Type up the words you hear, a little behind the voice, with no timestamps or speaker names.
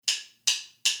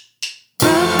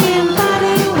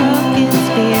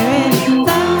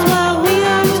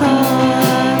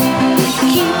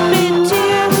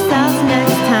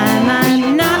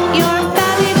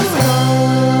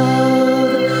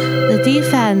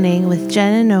Awakening with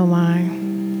Jen and Omar.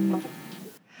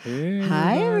 Hey,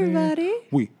 Hi, everybody.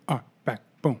 We are back.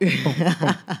 Boom, boom,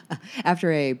 boom.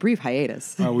 After a brief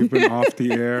hiatus. We've been off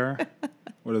the air.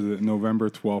 What is it? November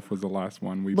 12th was the last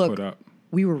one we put up.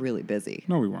 We were really busy.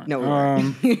 No, we weren't. No, we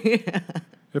weren't.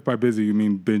 If by busy you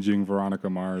mean binging Veronica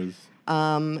Mars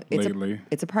lately.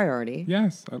 It's a priority.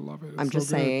 Yes, I love it. It's I'm so just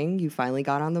good. saying, you finally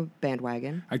got on the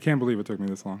bandwagon. I can't believe it took me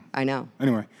this long. I know.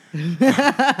 Anyway,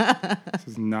 this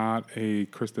is not a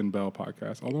Kristen Bell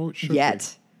podcast, although it should be.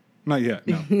 Not yet,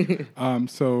 no.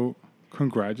 So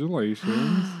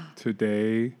congratulations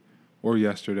today or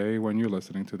yesterday when you're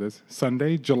listening to this.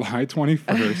 Sunday, July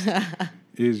 21st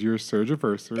is your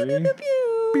surgeriversary.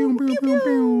 Pew, pew, pew,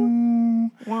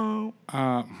 pew. Wow.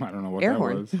 I don't know what Air that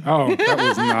horn. was. Oh, that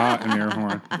was not an air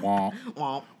horn. Womp,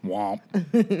 Womp. womp.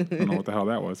 I don't know what the hell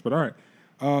that was, but all right.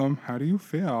 How do you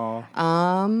feel?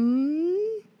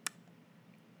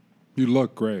 You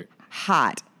look great.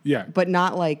 Hot. Yeah. But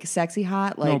not like sexy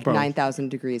hot, like both. 9,000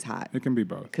 degrees hot. It can be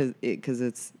both.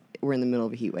 Because we're in the middle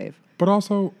of a heat wave. But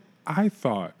also, I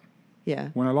thought Yeah.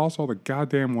 when I lost all the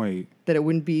goddamn weight That it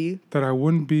wouldn't be. that I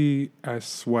wouldn't be as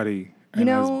sweaty and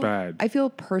as bad. I feel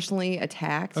personally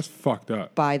attacked That's fucked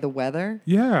up. by the weather.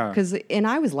 Yeah. And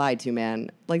I was lied to, man.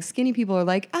 Like skinny people are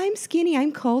like, I'm skinny,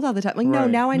 I'm cold all the time. Like, no,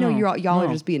 Right. now I know No, y'all are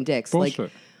no. just being dicks. Bullshit.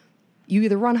 Like, you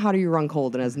either run hot or you run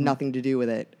cold, and it has nothing to do with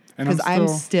it. And Because I'm I'm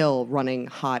still- still running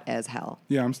hot as hell.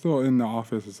 Yeah, I'm still in the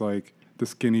office. It's like the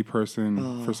skinny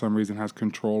person, for some reason, has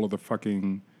control of the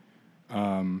fucking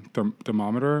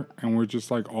thermometer. And we're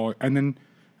just like all... And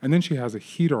then she has a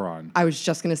heater on. I was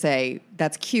just gonna say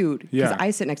that's cute because Yeah. I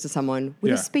sit next to someone with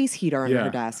Yeah. a space heater under Yeah. her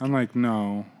desk, I'm like,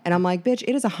 no. and I'm like, bitch,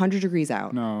 it is 100 degrees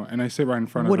out. No, and I sit right in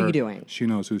front What of her. are you doing? She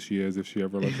knows who she is if she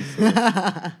ever listens to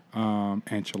this.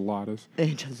 Enchiladas.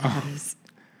 Enchiladas.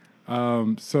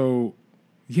 So,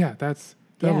 yeah, that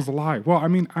Yeah. was a lie. Well, I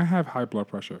mean, I have high blood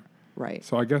pressure. Right.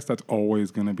 So I guess that's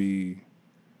always going to be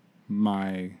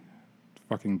my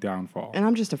fucking downfall. And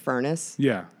I'm just a furnace.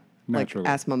 Yeah, naturally.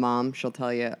 Like, ask my mom. She'll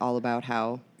tell you all about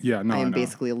how Yeah, no, I I am know.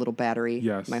 basically a little battery.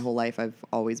 Yes. My whole life, I've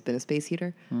always been a space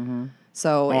heater. Mm-hmm.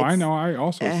 So Oh, I know. I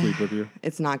also sleep with you.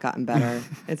 It's not gotten better.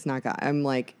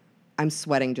 I'm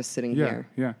sweating just sitting Yeah, here.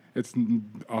 yeah. It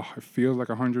feels like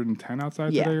 110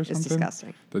 outside Yeah, today or it's something.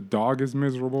 disgusting. The dog is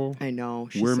miserable. I know.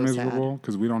 She's We're so miserable sad.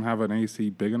 because we don't have an AC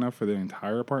big enough for the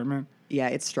entire apartment. Yeah,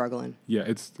 it's struggling. Yeah,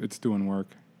 it's doing work.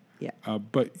 Yeah.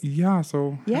 But yeah,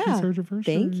 so Yeah. happy surgiversary.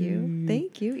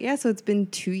 Thank you. Yeah, so it's been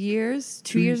 2 years.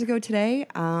 2 years ago today.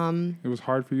 It was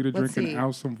hard for you to Let's drink see. an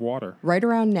ounce of water. Right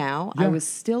around now, I Yeah. was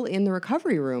still in the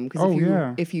recovery room because Oh,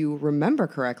 yeah. if you remember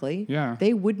correctly, Yeah.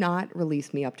 they would not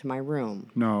release me up to my room.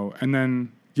 No, and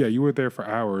then you were there for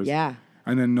hours. Yeah.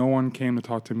 And then no one came to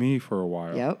talk to me for a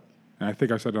while. Yep. And I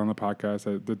think I said it on the podcast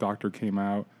that the doctor came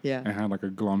out Yeah. and had like a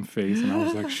glum face, and I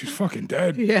was like, "She's fucking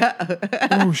dead." Yeah.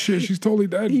 Oh shit, she's totally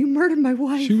dead. You murdered my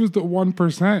wife. She was the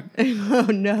 1% Oh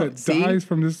no. that See? dies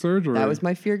from this surgery. That was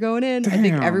my fear going in. I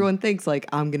think Damn. everyone thinks like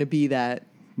I'm going to be that.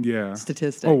 yeah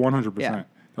statistic. Oh, 100%. Yeah.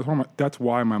 That's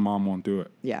why my mom won't do it.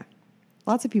 Yeah.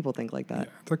 Lots of people think like that.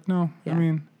 It's like no, Yeah. I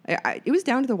mean, it was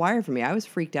down to the wire for me. I was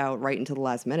freaked out right until the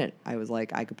last minute. I was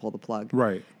like, I could pull the plug.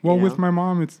 right. Well, You with know? my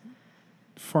mom, it's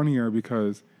funnier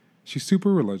because she's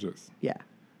super religious. Yeah.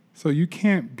 So you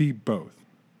can't be both.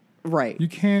 Right. You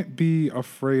can't be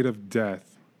afraid of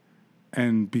death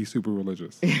and be super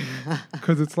religious.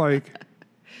 Because it's like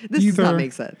This does not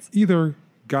make sense. Either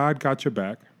God got your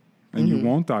back and you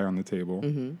won't die on the table,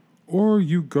 or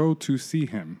you go to see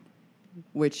him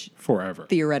Which forever.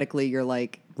 theoretically you're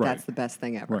like, Right. that's the best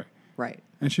thing ever. Right. Right.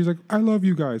 And she's like, I love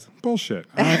you guys. Bullshit.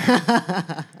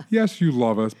 Yes, you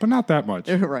love us, but not that much.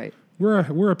 Right.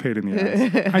 We're a pain in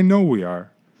the ass. I know we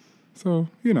are. So,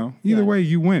 either Yeah. way,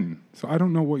 you win. So I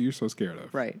don't know what you're so scared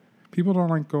of. Right. People don't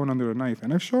like going under the knife.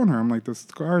 And I've shown her, I'm like, the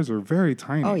scars are very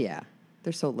tiny. Oh yeah.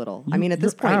 They're so little. I You- mean, at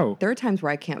this you're point, out. there are times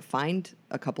where I can't find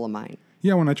a couple of mine.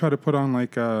 Yeah, when I try to put on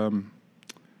like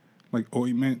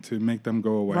ointment to make them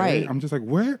go away, Right. I'm just like,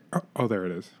 where? Oh, there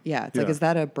it is. Yeah. It's like, is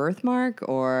that a birthmark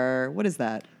or what is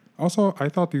that? Also, I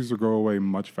thought these would go away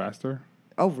much faster.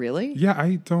 Oh, really? Yeah,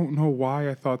 I don't know why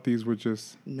I thought these would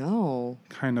just No.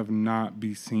 kind of not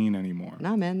be seen anymore.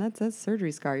 Nah, man, that's a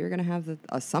surgery scar. You're going to have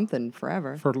a something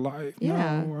forever. For life.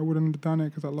 Yeah. No, I wouldn't have done it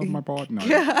because I love my body. No.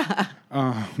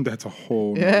 That's a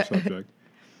whole nother subject.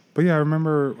 But yeah, I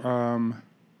remember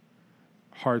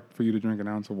hard for you to drink an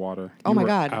ounce of water. Oh You my were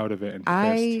God. out of it and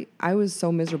pissed. I was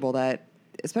so miserable that,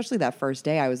 especially that first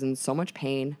day, I was in so much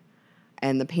pain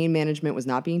and the pain management was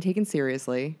not being taken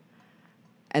seriously.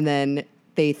 And then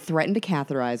they threatened to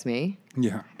catheterize me.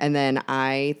 Yeah. And then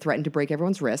I threatened to break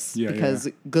everyone's wrists Yeah, because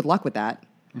good luck with that.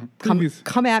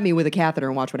 Come at me with a catheter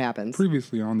and watch what happens.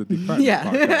 Previously on the Defatness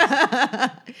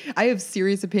podcast. I have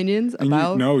serious opinions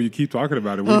about... You keep talking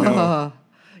about it. We know.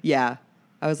 Yeah.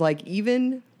 I was like,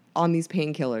 even on these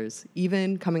painkillers,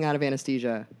 even coming out of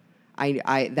anesthesia,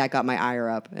 that got my ire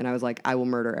up. And I was like, I will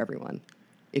murder everyone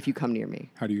if you come near me.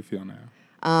 How do you feel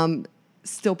now?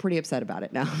 Still pretty upset about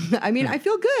it now. I mean, I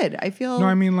feel good. No,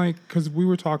 I mean, like, because we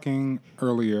were talking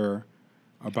earlier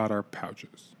about our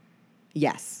pouches.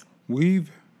 Yes.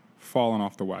 We've fallen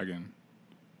off the wagon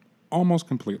almost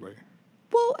completely.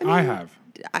 Well, I have.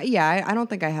 I don't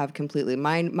think I have completely.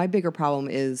 My bigger problem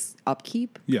is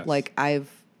upkeep. Yes. Like, I've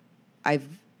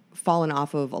fallen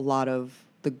off of a lot of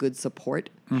the good support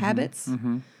habits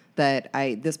that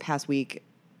this past week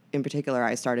in particular,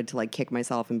 I started to like kick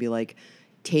myself and be like,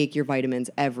 take your vitamins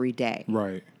every day.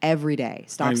 Right. Every day.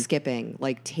 Stop skipping.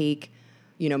 Like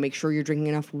make sure you're drinking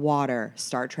enough water.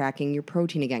 Start tracking your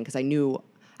protein again. Because I knew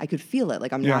I could feel it.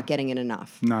 Like I'm not getting in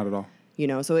enough. Not at all.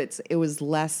 So it was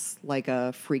less like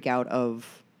a freak out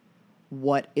of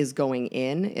what is going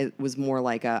in. It was more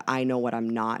like I know what I'm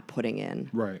not putting in.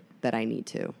 Right. That I need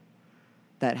to.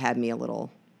 That had me a little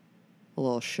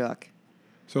shook.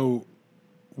 So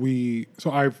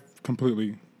I've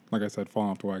completely, like I said, fallen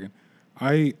off the wagon.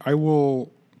 I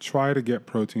will try to get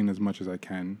protein as much as I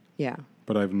can. Yeah.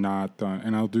 But I've not done,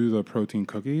 and I'll do the protein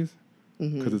cookies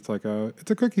because it's like it's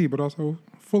a cookie, but also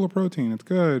full of protein. It's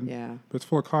good. Yeah. But it's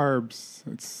full of carbs.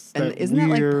 Isn't that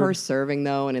like per serving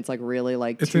though? And it's like really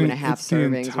like 2.5 servings. It's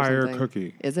the entire or something?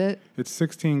 cookie. Is it? It's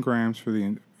 16 grams for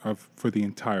the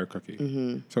entire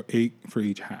cookie. So 8 for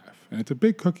each half, and it's a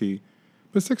big cookie,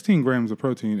 but 16 grams of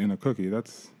protein in a cookie.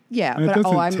 That's yeah, and it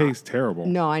doesn't taste terrible.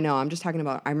 No, I know. I'm just talking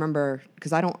about. I remember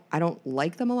because I don't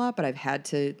like them a lot, but I've had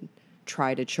to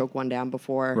try to choke one down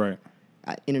before,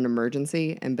 right? In an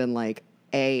emergency, and been like,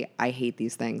 A, I hate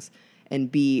these things, and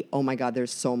B, oh my God,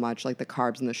 there's so much. Like the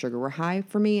carbs and the sugar were high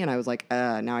for me, and I was like,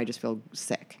 now I just feel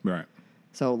sick. Right.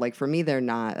 So like for me, they're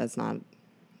not. It's not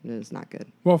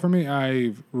good. Well, for me,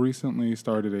 I've recently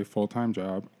started a full-time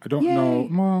job. I don't know.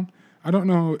 Well, I don't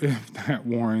know if that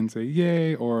warrants a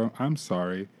yay or I'm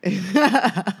sorry.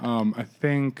 I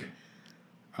think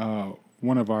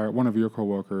one of your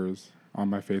coworkers on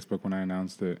my Facebook when I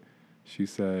announced it, she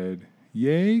said,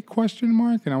 "Yay?" ?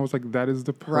 And I was like, that is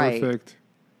the perfect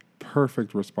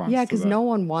response. Yeah, because no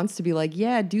one wants to be like,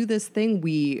 yeah, do this thing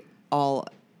we all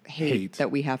hate that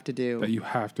we have to do. That you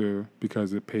have to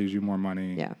because it pays you more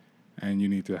money. Yeah. And you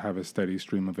need to have a steady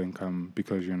stream of income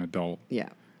because you're an adult. Yeah.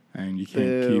 And you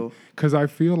can't keep... Because I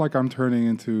feel like I'm turning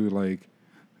into, like,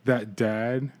 that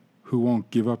dad who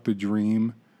won't give up the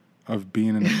dream of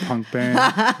being in a punk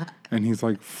band. And he's,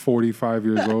 like, 45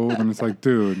 years old. And it's like,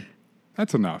 dude,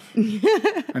 that's enough.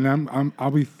 And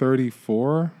I'll be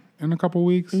 34 in a couple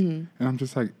weeks. And I'm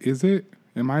just like, is it?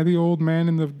 Am I the old man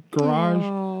in the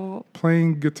garage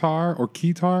playing guitar or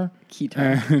keytar?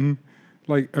 And,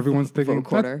 like, everyone's thinking,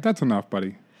 that's enough,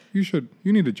 buddy. You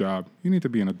need a job. You need to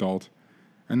be an adult.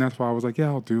 And that's why I was like, yeah,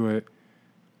 I'll do it.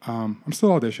 I'm still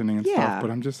auditioning and stuff, but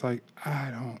I'm just like,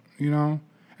 I don't,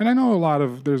 And I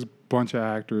know there's a bunch of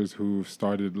actors who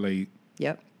started late.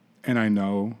 Yep. And I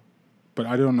know, but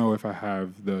I don't know if I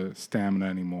have the stamina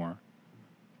anymore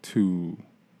to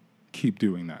keep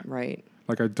doing that. Right.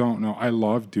 Like, I don't know. I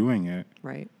love doing it.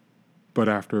 Right. But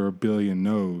after a billion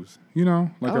no's,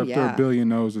 after a billion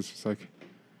no's, it's just like,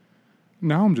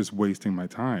 now I'm just wasting my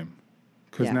time.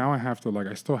 Because now I have to,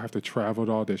 I still have to travel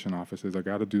to audition offices. I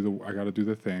got to do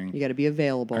the thing. You got to be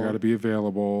available. I got to be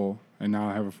available. And now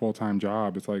I have a full-time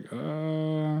job. It's like,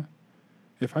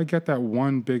 if I get that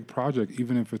one big project,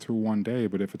 even if it's for one day,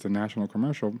 but if it's a national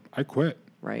commercial, I quit.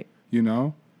 Right.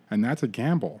 And that's a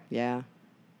gamble. Yeah.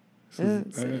 So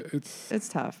it's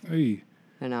tough. Hey.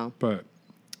 I know.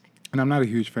 And I'm not a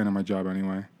huge fan of my job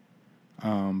anyway.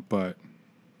 But...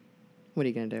 What are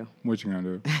you going to do? What you going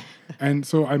to do? And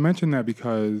so I mentioned that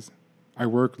because I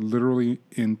work literally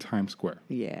in Times Square.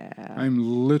 Yeah.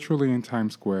 I'm literally in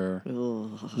Times Square,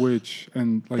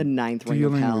 and like the ninth ring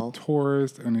of hell. Dealing with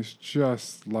tourists, and it's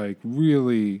just like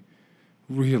really,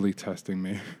 really testing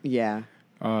me. Yeah.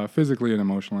 Physically and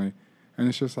emotionally. And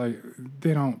it's just like,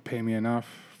 they don't pay me enough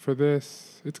for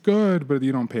this. It's good, but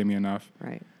you don't pay me enough.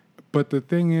 Right. But the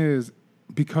thing is,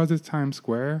 because it's Times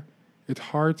Square, it's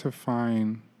hard to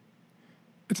find...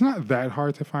 It's not that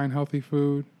hard to find healthy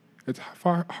food. It's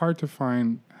hard to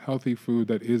find healthy food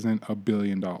that isn't $1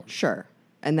 billion. Sure.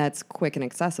 And that's quick and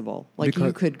accessible. Like,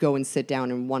 you could go and sit down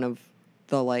in one of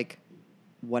the,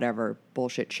 whatever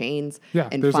bullshit chains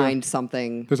and find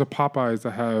something. There's a Popeyes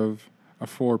that have a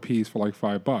 4-piece for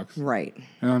 $5. Right.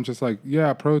 And I'm just like,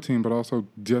 yeah, protein, but also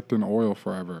dipped in oil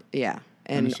forever. Yeah.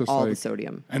 And it's just all like, the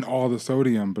sodium. And all the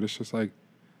sodium, but it's just like,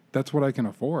 that's what I can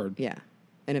afford. Yeah.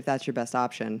 And if that's your best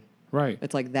option, right?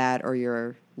 It's like that, or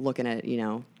you're looking at,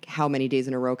 how many days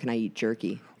in a row can I eat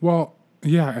jerky? Well,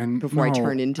 yeah, and before I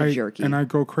turn into jerky. And I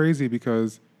go crazy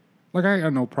because, like, I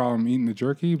got no problem eating the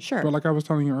jerky. Sure. But like I was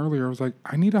telling you earlier, I was like,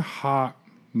 I need a hot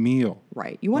meal.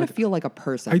 Right. You want to feel like a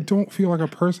person. I don't feel like a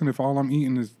person if all I'm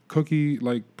eating is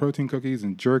protein cookies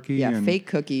and jerky. Yeah, and fake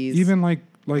cookies. Even like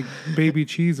baby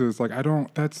cheeses. Like,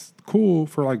 that's cool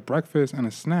for like breakfast and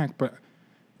a snack, but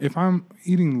if I'm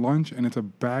eating lunch and it's a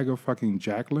bag of fucking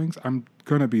Jack Links, I'm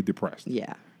gonna be depressed.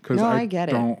 Yeah. Because I get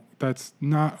it. That's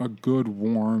not a good,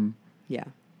 warm, yeah,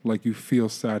 like you feel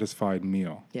satisfied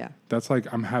meal. Yeah. That's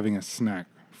like I'm having a snack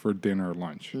for dinner or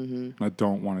lunch. Mm-hmm. I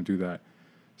don't want to do that.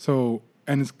 So,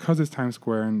 and it's because it's Times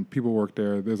Square and people work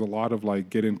there, there's a lot of like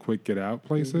get in quick, get out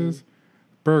places. Mm-hmm.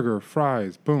 Burger,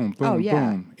 fries, boom, boom,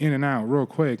 boom, in and out real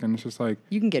quick. And it's just like...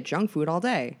 You can get junk food all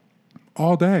day.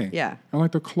 All day. Yeah. And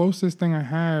like the closest thing I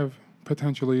have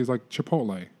potentially is like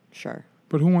Chipotle. Sure.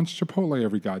 But who wants Chipotle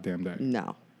every goddamn day?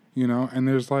 No. And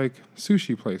there's like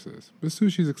sushi places. But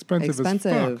sushi's expensive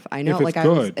as fuck. I know. If it's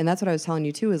good. And that's what I was telling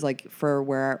you too, is like for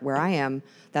where I am,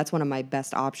 that's one of my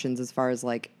best options as far as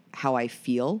like how I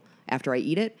feel after I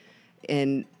eat it.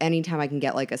 And anytime I can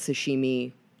get like a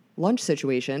sashimi lunch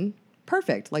situation,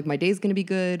 perfect. Like my day's going to be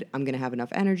good. I'm going to have enough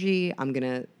energy. I'm going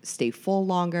to stay full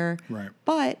longer. Right.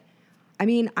 But I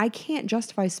mean, I can't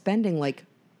justify spending like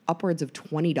upwards of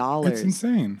 $20. It's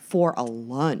insane. For a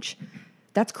lunch.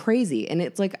 That's crazy. And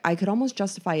it's like I could almost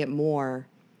justify it more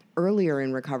earlier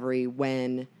in recovery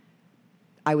when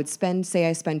I would spend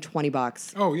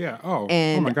 $20. Oh, yeah. Oh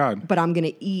my God. But I'm going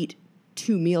to eat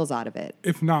 2 meals out of it.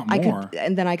 If not more.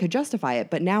 And then I could justify it.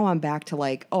 But now I'm back to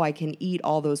like, I can eat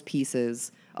all those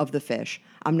pieces of the fish.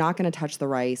 I'm not going to touch the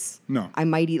rice. No. I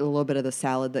might eat a little bit of the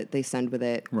salad that they send with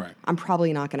it. Right. I'm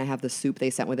probably not going to have the soup they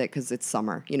sent with it because it's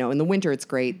summer. In the winter it's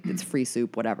great. It's free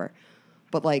soup, whatever.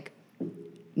 But like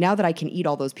now that I can eat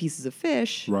all those pieces of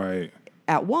fish right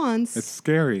at once. It's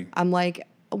scary. I'm like,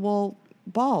 well,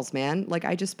 balls, man. Like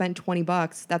I just spent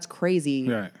 $20. That's crazy.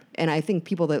 Right. And I think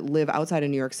people that live outside of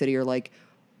New York City are like,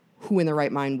 who in their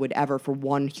right mind would ever, for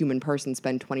one human person,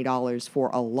 spend $20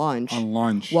 for a lunch? On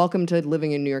lunch. Welcome to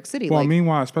living in New York City. Well,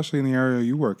 meanwhile, especially in the area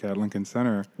you work at, Lincoln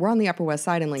Center. We're on the Upper West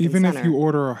Side in Lincoln Even Center. if you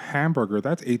order a hamburger,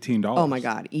 that's $18. Oh my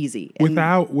God, easy.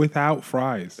 Without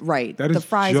fries. Right. That is the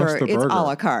fries just it's a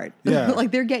la carte. Yeah.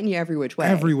 Like they're getting you every which way.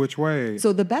 Every which way.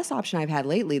 So the best option I've had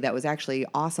lately that was actually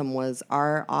awesome was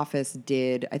our office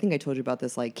did, I think I told you about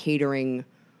this, like catering.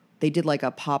 They did like a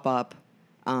pop-up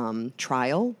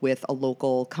trial with a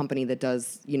local company that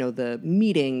does, the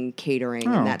meeting catering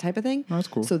and that type of thing. That's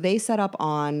cool. So they set up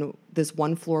on this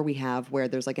one floor we have where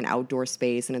there's like an outdoor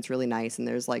space and it's really nice and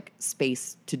there's like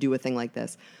space to do a thing like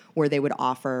this where they would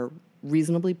offer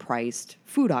reasonably priced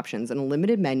food options and a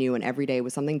limited menu, and every day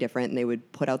was something different, and they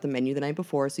would put out the menu the night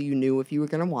before so you knew if you were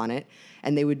going to want it,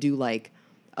 and they would do like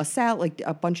a salad, like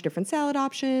a bunch of different salad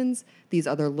options, these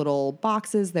other little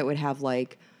boxes that would have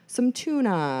like some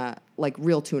tuna, like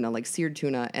real tuna, like seared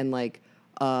tuna, and like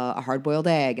a hard-boiled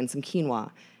egg and some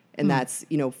quinoa. And that's,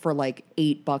 for like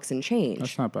 $8 and change.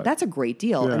 That's not bad. That's a great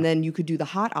deal. Yeah. And then you could do the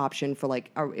hot option for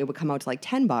like, or it would come out to like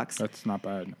 $10. That's not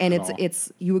bad. And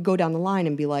it's you would go down the line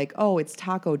and be like, oh, it's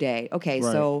taco day. Okay,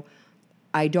 right. So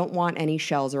I don't want any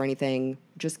shells or anything.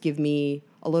 Just give me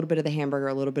a little bit of the hamburger,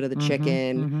 a little bit of the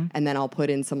chicken, and then I'll put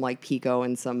in some like pico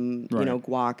and some,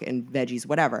 guac and veggies,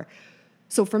 whatever.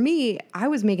 So for me, I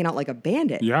was making out like a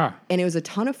bandit. Yeah. And it was a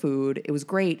ton of food. It was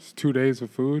great. It's 2 days of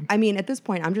food. I mean, at this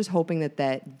point, I'm just hoping that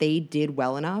they did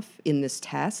well enough in this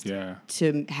test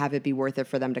to have it be worth it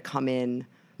for them to come in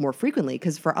more frequently.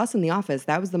 Because for us in the office,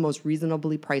 that was the most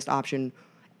reasonably priced option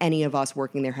any of us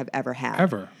working there have ever had.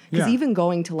 Ever. Because even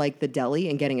going to like the deli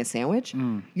and getting a sandwich,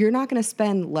 you're not going to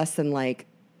spend less than like,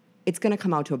 it's going to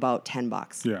come out to about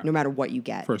 $10 no matter what you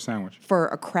get. For a sandwich. For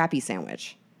a crappy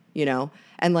sandwich.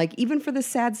 And like even for the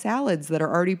sad salads that are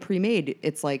already pre-made,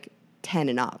 it's like 10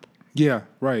 and up. Yeah,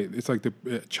 right. It's like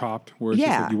the chopped where it's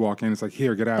just like you walk in, it's like,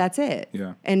 here, get out. That's it.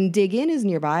 Yeah. And Dig In is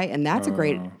nearby, and that's a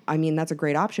great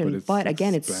option. But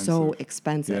again, it's so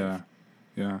expensive. Yeah.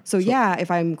 Yeah. So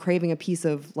if I'm craving a piece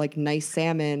of like nice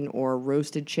salmon or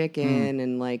roasted chicken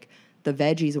and like the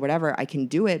veggies or whatever, I can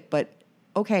do it. But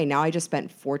okay, now I just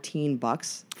spent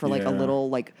 $14 for like a little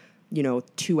like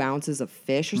 2 ounces of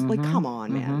fish. It's like, come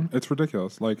on, man. It's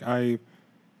ridiculous. Like I've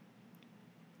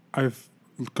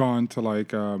gone to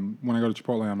like when I go to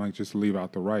Chipotle, I'm like, just leave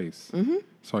out the rice,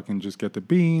 so I can just get the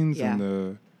beans and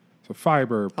the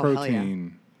fiber,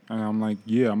 protein, And I'm like,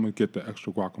 yeah, I'm going to get the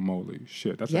extra guacamole.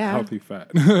 Shit, that's a healthy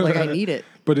fat. Like, I need it.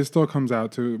 But it still comes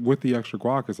out to, with the extra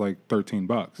guac, it's like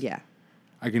 $13. Yeah.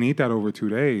 I can eat that over 2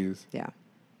 days. Yeah.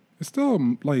 It's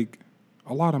still like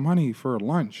a lot of money for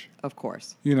lunch. Of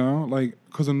course. You know, like,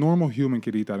 because a normal human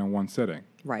could eat that in one sitting.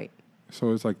 Right.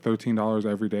 So it's like $13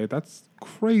 every day. That's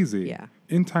crazy. Yeah.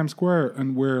 In Times Square,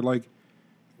 and where, like,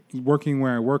 working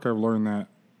where I work, I've learned that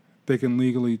they can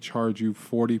legally charge you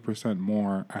 40%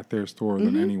 more at their store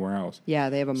than anywhere else. Yeah,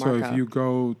 they have a markup. So if you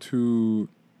go to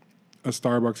a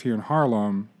Starbucks here in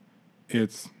Harlem,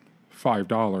 it's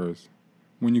 $5.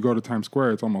 When you go to Times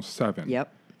Square, it's almost $7.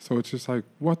 Yep. So it's just like,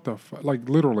 what the fuck? Like,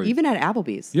 literally. Even at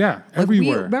Applebee's. Yeah, like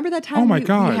everywhere. Remember that time we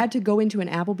had to go into an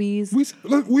Applebee's?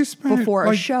 We spent before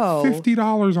like a show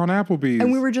 $50 on Applebee's.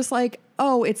 And we were just like,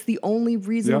 oh, it's the only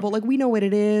reasonable, like, we know what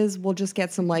it is. We'll just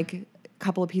get some, like,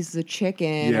 couple of pieces of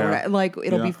chicken. Yeah. Or, like,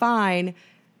 it'll be fine.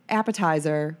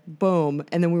 Appetizer, boom.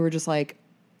 And then we were just like,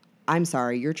 I'm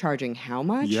sorry, you're charging how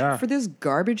much for this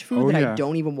garbage food that I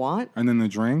don't even want? And then the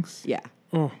drinks? Yeah.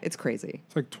 Oh, it's crazy.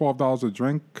 It's like $12 a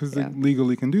drink because they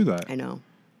legally can do that. I know.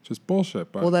 Just bullshit.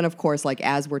 But. Well, then, of course, like,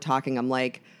 as we're talking, I'm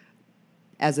like,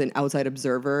 as an outside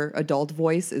observer, adult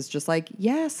voice is just like,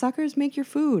 yeah, suckers, make your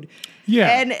food. Yeah,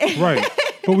 and right.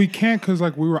 But we can't because,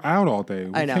 like, we were out all day.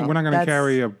 I know. We're not going to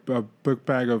carry a big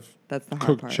bag of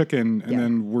cooked chicken and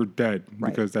then we're dead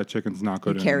because that chicken's not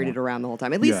good anymore. Carried it around the whole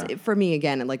time. At least for me,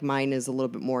 again, like, mine is a little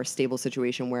bit more stable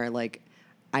situation where, like,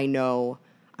 I know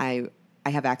I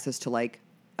have access to, like,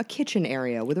 a kitchen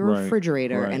area with a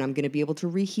refrigerator and I'm going to be able to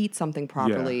reheat something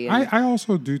properly. Yeah. I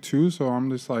also do too. So I'm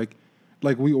just like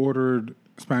we ordered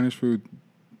Spanish food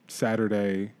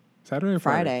Saturday or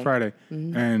Friday.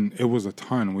 Mm-hmm. And it was a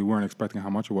ton. We weren't expecting how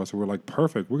much it was. So we're like,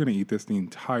 perfect. We're going to eat this the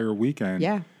entire weekend.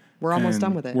 Yeah. We're almost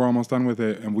done with it. We're almost done with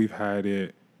it. And we've had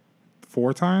it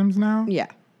 4 times now. Yeah.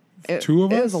 2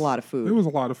 of us. It was a lot of food. It was a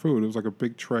lot of food. It was like a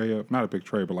big tray of, not a big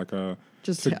tray, but like a...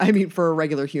 I mean, for a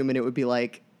regular human, it would be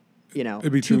like, you know,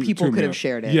 it'd be two people could have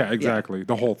shared it. Yeah, exactly. Yeah.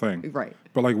 The whole thing. Right.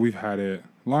 But like we've had it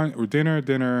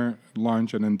dinner,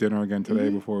 lunch, and then dinner again today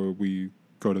before we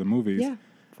go to the movies. Yeah,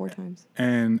 4 times.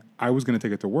 And I was going to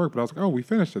take it to work, but I was like, oh, we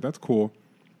finished it. That's cool.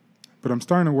 But I'm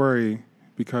starting to worry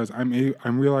because I'm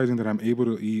realizing that I'm able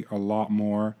to eat a lot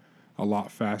more, a lot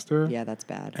faster. Yeah, that's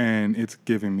bad. And it's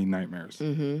giving me nightmares.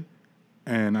 Mm-hmm.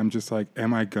 And I'm just like,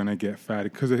 am I going to get fat?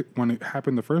 Because when it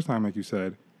happened the first time, like you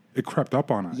said, it crept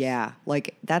up on us. Yeah.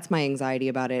 Like, that's my anxiety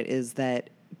about it is that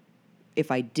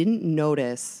if I didn't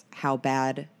notice how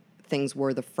bad things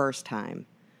were the first time,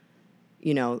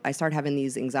 you know, I start having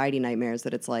these anxiety nightmares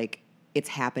that it's like, it's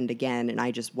happened again and I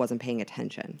just wasn't paying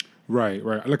attention. Right.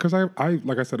 Because I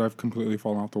like I said, I've completely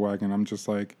fallen off the wagon. I'm just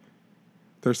like,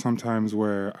 there's some times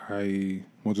where I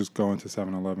will just go into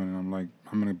 7-Eleven and I'm like,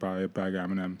 I'm going to buy a bag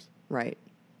of M&Ms. Right.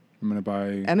 I'm going to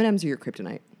buy... M&Ms are your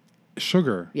kryptonite.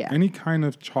 Sugar. Yeah. Any kind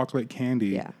of chocolate candy.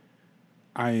 Yeah.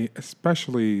 I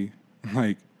especially,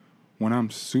 like, when I'm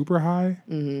super high,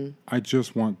 I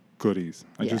just want goodies.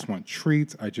 I just want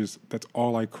treats. That's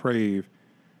all I crave.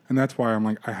 And that's why I'm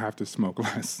like, I have to smoke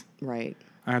less. Right.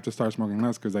 I have to start smoking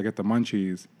less because I get the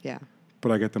munchies. Yeah.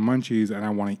 But I get the munchies and I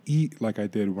want to eat like I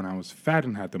did when I was fat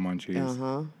and had the munchies.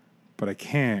 Uh-huh. But I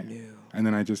can't. No. And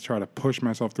then I just try to push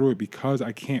myself through it because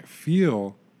I can't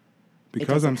feel,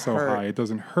 because I'm so high, it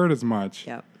doesn't hurt as much.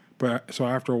 Yep. But so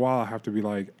after a while, I have to be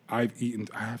like, I've eaten,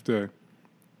 I have to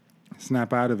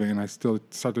snap out of it and I still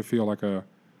start to feel like a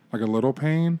little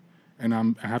pain. And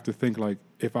I have to think like,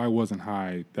 if I wasn't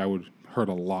high, that would hurt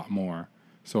a lot more.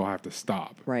 So I have to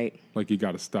stop. Right. Like you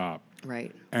got to stop.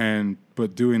 Right.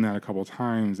 But doing that a couple of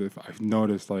times, if I've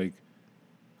noticed like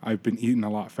I've been eating a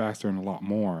lot faster and a lot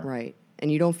more. Right. And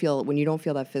when you don't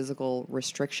feel that physical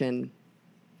restriction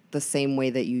the same way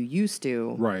that you used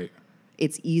to. Right.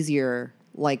 It's easier.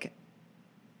 Like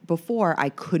before I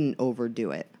couldn't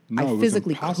overdo it. No, I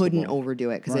physically couldn't overdo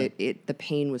it because the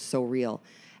pain was so real.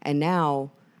 And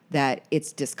now that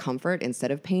it's discomfort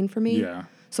instead of pain for me. Yeah.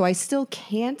 So I still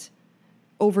can't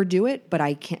overdo it, but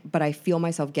I feel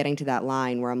myself getting to that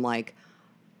line where I'm like,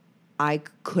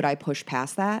 could I push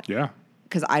past that? Yeah.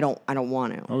 Because I don't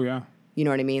want to. Oh yeah. You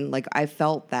know what I mean? Like I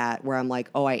felt that where I'm like,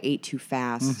 oh, I ate too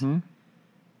fast.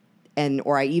 Mm-hmm.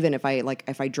 Or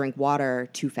if I drink water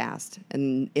too fast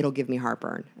and it'll give me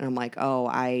heartburn. And I'm like, oh,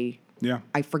 I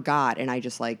forgot and I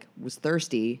just like was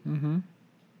thirsty. Mm-hmm.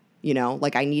 You know,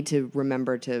 like I need to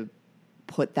remember to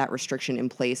put that restriction in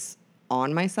place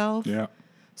on myself. Yeah.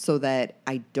 So that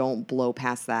I don't blow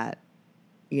past that,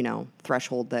 you know,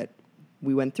 threshold that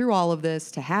we went through all of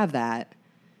this to have that.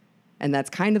 And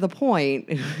that's kind of the point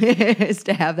is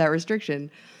to have that restriction.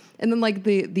 And then like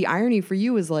the irony for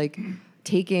you is like,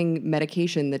 taking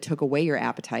medication that took away your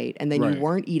appetite, and then you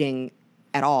weren't eating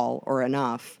at all or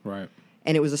enough. Right.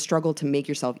 And it was a struggle to make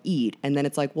yourself eat. And then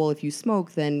it's like, well, if you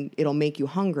smoke, then it'll make you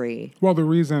hungry. Well, the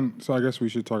reason, so I guess we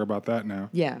should talk about that now.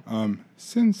 Yeah.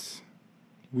 Since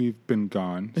we've been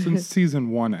gone, since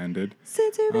season 1 ended.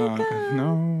 Since we've been gone.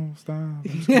 No, stop. I'm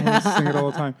just going to sing it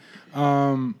all the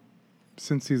time.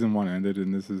 Since season 1 ended,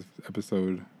 and this is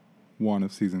episode 1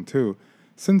 of season 2,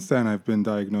 since then I've been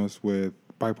diagnosed with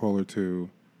bipolar 2.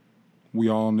 We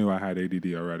all knew I had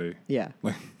ADD already. Yeah.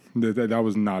 Like, that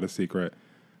was not a secret.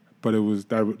 But it was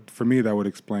for me. That would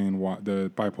explain why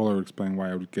the bipolar would explain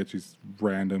why I would get these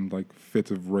random like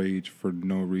fits of rage for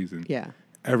no reason. Yeah,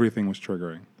 everything was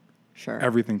triggering. Sure,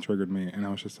 everything triggered me, and I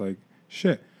was just like,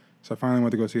 shit. So I finally went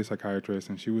to go see a psychiatrist,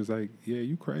 and she was like, "Yeah,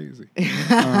 you crazy."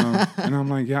 And I'm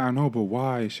like, "Yeah, I know, but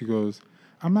why?" She goes,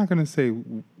 "I'm not gonna say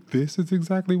this is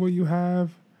exactly what you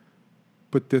have,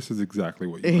 but this is exactly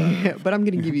what you have. But I'm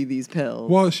going to give you these pills."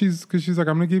 Well, she's like,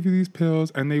 "I'm going to give you these pills,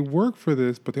 and they work for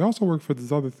this, but they also work for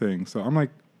this other thing." So I'm like,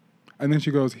 and then she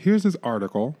goes, "Here's this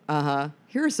article.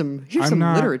 Here's some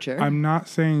literature. I'm not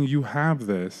saying you have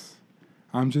this.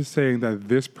 I'm just saying that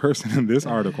this person in this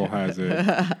article has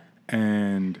it,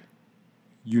 and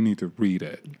you need to read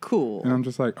it." Cool. And I'm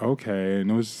just like, okay.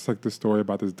 And it was just like the story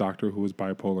about this doctor who was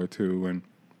bipolar too and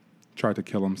tried to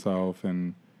kill himself,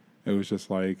 and it was just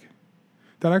like.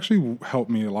 That actually helped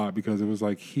me a lot because it was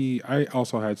like I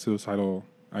also had suicidal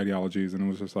ideologies, and it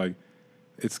was just like,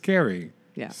 it's scary.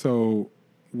 Yeah. So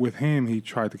with him, he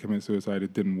tried to commit suicide.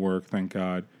 It didn't work, thank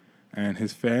God. And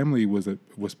his family was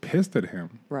pissed at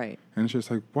him. Right. And it's just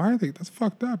like, why are they, that's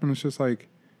fucked up. And it's just like,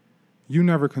 you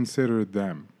never considered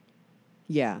them.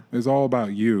 Yeah. It's all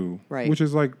about you. Right. Which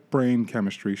is like brain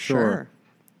chemistry, sure.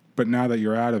 But now that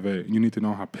you're out of it, you need to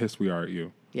know how pissed we are at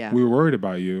you. Yeah. We were worried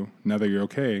about you. Now that you're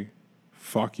okay,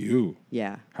 fuck you.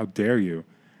 Yeah. How dare you?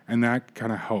 And that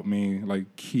kind of helped me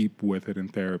like keep with it in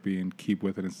therapy and keep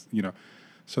with it,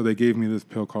 So they gave me this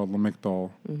pill called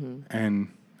Lamictal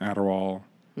and Adderall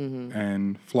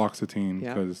and fluoxetine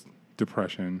because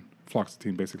depression.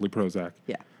 Fluoxetine, basically Prozac.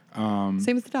 Yeah.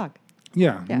 Same as the dog.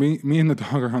 Yeah. Me and the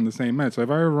dog are on the same med. So if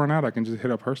I ever run out, I can just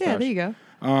hit up her stash. Yeah, there you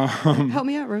go. Help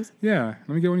me out, Rose. Yeah.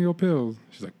 Let me get one of your pills.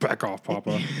 She's like, back off,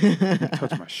 Papa.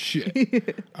 Touch my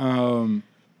shit.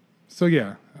 So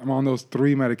yeah, I'm on those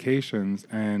 3 medications,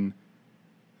 and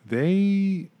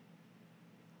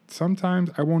sometimes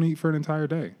I won't eat for an entire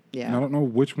day. Yeah. And I don't know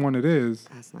which one it is.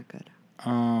 That's not good.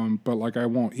 But like I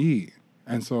won't eat.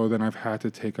 And so then I've had to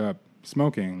take up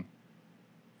smoking.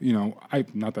 You know,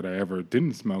 not that I ever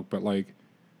didn't smoke, but like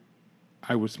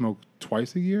I would smoke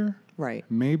twice a year. Right.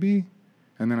 Maybe.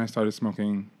 And then I started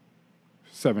smoking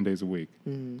 7 days a week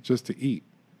just to eat.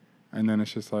 And then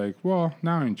it's just like, well,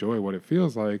 now I enjoy what it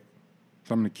feels like.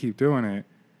 So I'm going to keep doing it.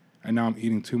 And now I'm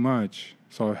eating too much.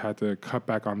 So I had to cut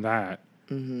back on that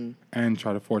and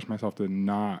try to force myself to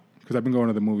not. Because I've been going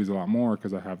to the movies a lot more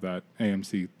because I have that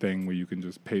AMC thing where you can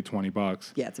just pay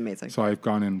 $20. Yeah, it's amazing. So I've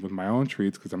gone in with my own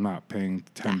treats because I'm not paying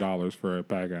 $10 for a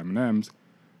bag of M&Ms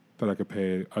that I could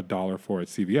pay $1 for at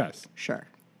CVS. Sure.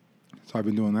 So I've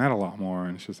been doing that a lot more.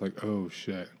 And it's just like, oh,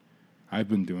 shit. I've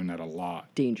been doing that a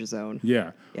lot. Danger zone.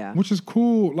 Yeah. Yeah. Which is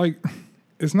cool. Like...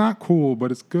 It's not cool,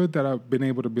 but it's good that I've been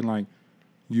able to be like,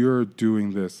 you're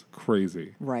doing this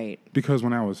crazy. Right. Because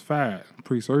when I was fat,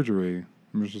 pre-surgery,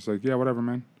 I was just like, yeah, whatever,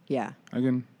 man. Yeah. I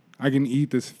can eat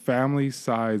this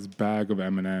family-sized bag of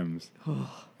M&Ms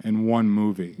in one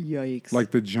movie. Yikes.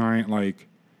 Like the giant,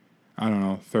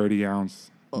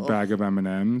 30-ounce bag of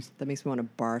M&Ms. That makes me want to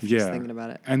barf just thinking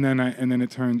about it. And then it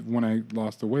turned, when I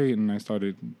lost the weight and I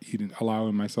started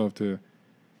allowing myself to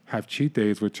have cheat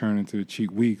days would turn into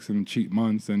cheat weeks and cheat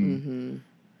months and,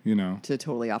 To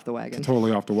totally off the wagon.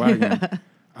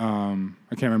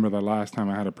 I can't remember the last time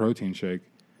I had a protein shake.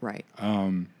 Right.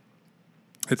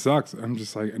 It sucks. I'm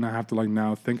just like, and I have to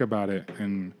now think about it.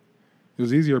 And it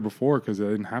was easier before because I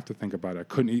didn't have to think about it. I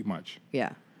couldn't eat much.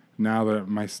 Yeah. Now that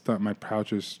my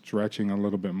pouch is stretching a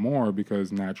little bit more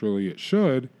because naturally it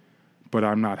should, but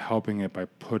I'm not helping it by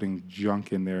putting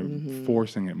junk in there,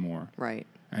 forcing it more. Right.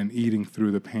 And eating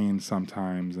through the pain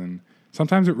sometimes. And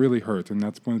sometimes it really hurts. And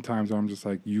that's one of the times where I'm just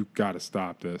like, you got to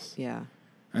stop this. Yeah.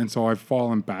 And so I've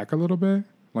fallen back a little bit.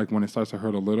 Like when it starts to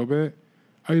hurt a little bit,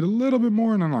 I eat a little bit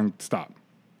more and I'm like, stop.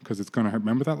 Because it's going to hurt.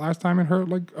 Remember that last time it hurt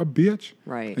like a bitch?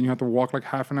 Right. And you have to walk like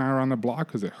half an hour around the block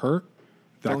because it hurt?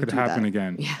 That could happen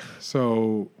again. Yeah.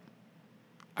 So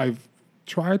I've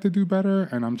tried to do better.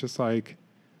 And I'm just like,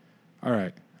 all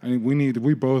right. I mean,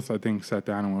 we both, I think, sat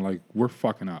down and we're like, we're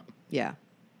fucking up. Yeah.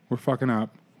 We're fucking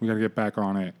up. We got to get back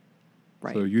on it.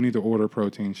 Right. So you need to order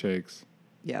protein shakes.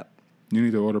 Yep. You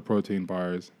need to order protein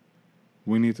bars.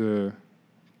 we need to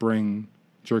bring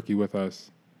jerky with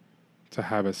us to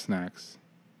have as snacks,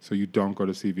 so you don't go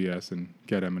to CVS and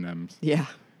get M&Ms. Yeah.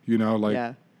 You know,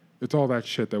 like, it's all that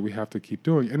shit that we have to keep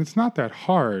doing. And it's not that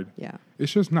hard. Yeah.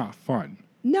 It's just not fun.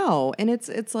 No. And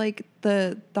it's like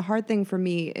the hard thing for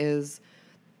me is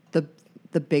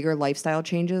the bigger lifestyle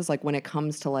changes, like when it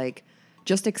comes to like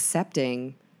just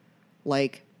accepting,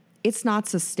 like, it's not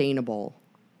sustainable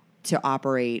to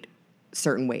operate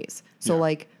certain ways. So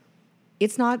like,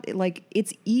 it's not like,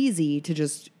 it's easy to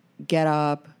just get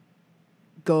up,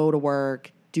 go to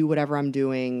work, do whatever I'm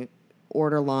doing,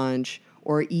 order lunch,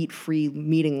 or eat free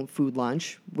meeting food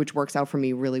lunch, which works out for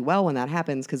me really well when that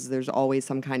happens, because there's always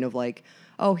some kind of like,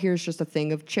 oh, here's just a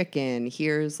thing of chicken.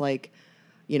 Here's like,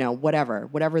 you know,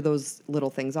 whatever those little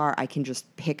things are, I can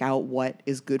just pick out what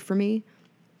is good for me.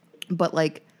 But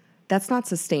like, that's not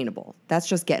sustainable. That's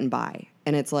just getting by.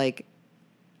 And it's like,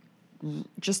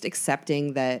 just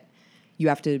accepting that you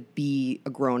have to be a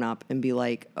grown up and be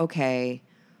like, okay,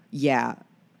 yeah,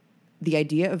 the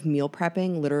idea of meal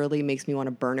prepping literally makes me want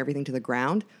to burn everything to the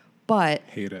ground, but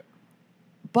hate it.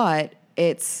 But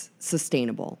it's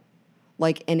sustainable.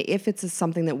 Like, and if it's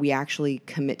something that we actually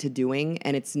commit to doing,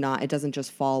 and it doesn't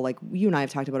just fall, like you and I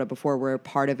have talked about it before, where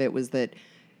part of it was that,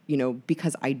 you know,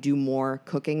 because I do more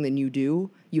cooking than you do,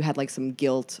 you had like some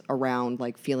guilt around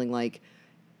like feeling like,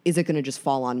 is it going to just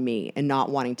fall on me, and not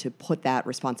wanting to put that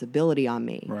responsibility on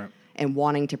me, right, and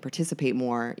wanting to participate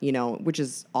more, you know, which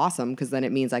is awesome, because then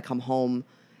it means I come home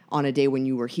on a day when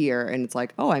you were here and it's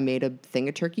like, oh, I made a thing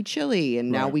of turkey chili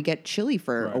and now we get chili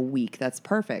for a week. That's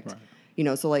perfect. Right. You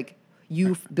know, so like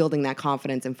you building that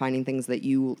confidence and finding things that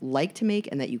you like to make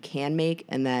and that you can make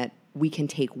and that we can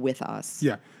take with us.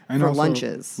 Yeah. And for also,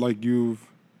 lunches. Like you've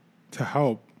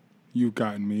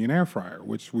gotten me an air fryer,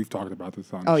 which we've talked about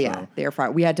this on the show. Oh, yeah, the air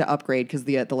fryer. We had to upgrade because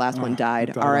the last one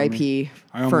died. R.I.P.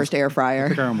 First air fryer. I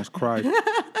think I almost cried.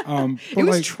 It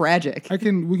was tragic. We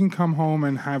can come home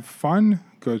and have fun,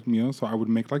 good meals. So I would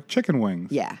make like chicken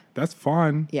wings. Yeah. That's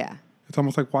fun. Yeah. It's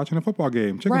almost like watching a football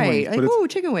game. Chicken wings. Like, ooh,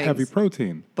 chicken wings. Heavy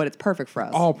protein. But it's perfect for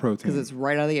us. All protein. Because it's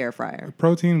right out of the air fryer.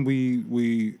 Protein,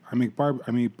 I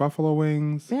make buffalo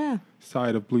wings. Yeah.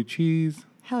 Side of blue cheese.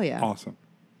 Hell yeah. Awesome.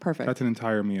 Perfect. That's an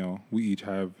entire meal. We each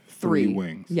have 3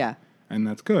 wings. Yeah. And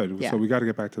that's good. Yeah. So we got to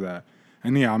get back to that.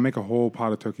 And yeah, I'll make a whole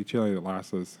pot of turkey chili that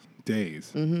lasts us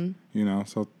days. Mm-hmm. You know,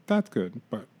 so that's good.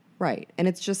 But right. And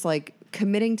it's just like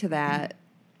committing to that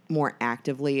more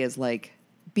actively is like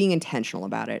being intentional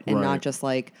about it and not just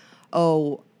like,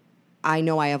 oh, I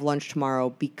know I have lunch tomorrow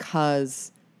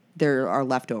because there are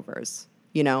leftovers.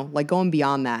 You know, like going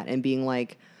beyond that and being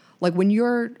like when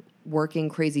you're working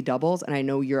crazy doubles and I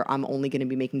know I'm only going to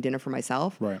be making dinner for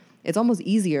myself. Right. It's almost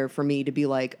easier for me to be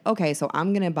like, okay, so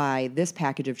I'm going to buy this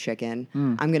package of chicken.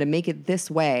 I'm going to make it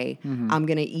this way. Mm-hmm. I'm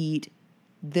going to eat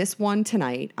this one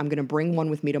tonight. I'm going to bring one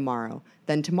with me tomorrow.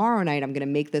 Then tomorrow night, I'm going to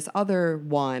make this other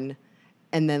one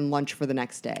and then lunch for the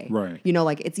next day. Right. You know,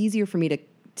 like it's easier for me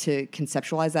to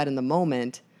conceptualize that in the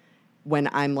moment when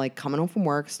I'm like coming home from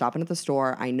work, stopping at the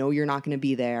store. I know you're not going to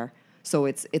be there. So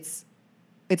it's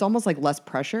almost like less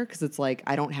pressure because it's like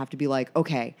I don't have to be like,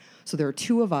 okay, so there are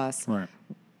 2 of us. Right.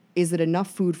 Is it enough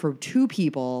food for 2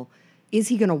 people? Is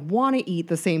he going to want to eat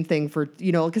the same thing for,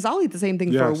 you know, because I'll eat the same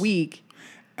thing for a week.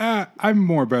 I'm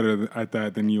more better at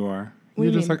that than you are.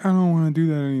 You're just like, I don't want to do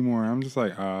that anymore. I'm just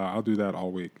like, I'll do that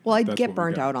all week. Well, I get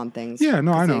burnt out on things. Yeah,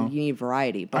 no, I know. You need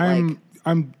variety. But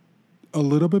I'm a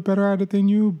little bit better at it than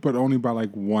you, but only by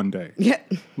like 1 day. Yeah.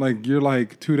 Like you're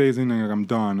like 2 days in and I'm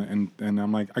done. And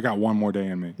I'm like, I got 1 more day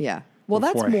in me. Yeah. Well,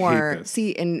 that's more,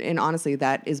 see, and honestly,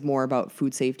 that is more about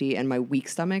food safety and my weak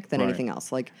stomach than anything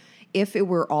else. Like if it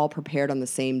were all prepared on the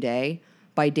same day,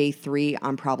 by day 3,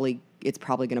 it's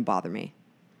probably going to bother me.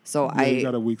 So you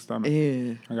got a weak stomach.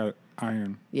 I got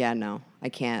iron. Yeah, no, I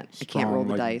can't. Strong, I can't roll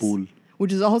the like dice. Bull.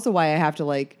 Which is also why I have to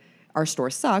like, our store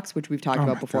sucks, which we've talked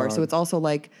about before. God. So it's also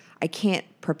like, I can't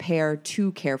prepare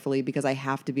too carefully because I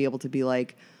have to be able to be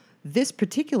like, this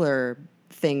particular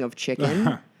thing of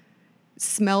chicken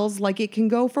smells like it can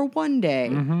go for 1 day.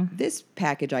 Mm-hmm. This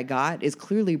package I got is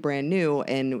clearly brand new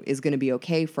and is going to be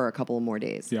okay for a couple of more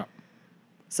days. Yeah.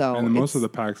 So and most of the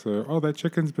packs are, that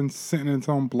chicken's been sitting in its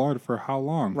own blood for how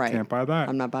long? Right. Can't buy that.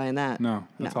 I'm not buying that. No,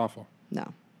 that's awful.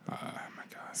 No. Oh, my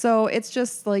God. So it's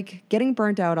just like getting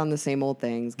burnt out on the same old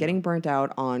things, getting burnt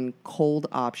out on cold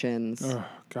options. Oh,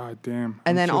 God damn.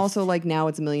 And then also like now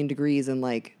it's 1,000,000 degrees and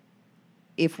like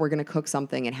if we're going to cook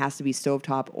something, it has to be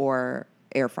stovetop or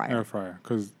air fryer. Air fryer.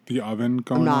 Because the oven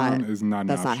going on is not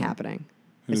That's not happening.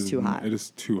 It's too hot. It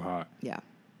is too hot. Yeah.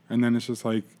 And then it's just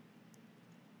like,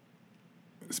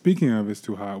 speaking of it's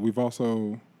too hot, we've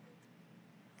also,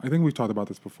 I think we've talked about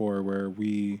this before, where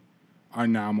we are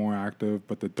now more active,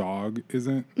 but the dog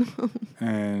isn't.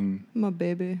 And my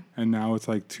baby. And now it's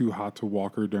like too hot to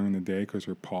walk her during the day because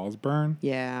her paws burn.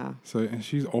 Yeah. So, and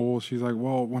she's old. She's like,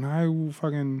 well, when I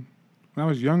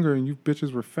was younger and you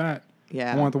bitches were fat,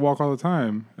 I wanted to walk all the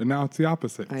time. And now it's the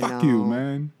opposite. Fuck you,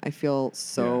 man. I feel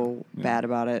so bad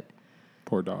about it.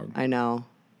 Poor dog. I know.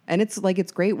 And it's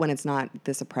great when it's not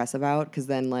this oppressive out, because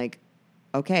then like,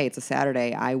 okay, it's a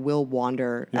Saturday. I will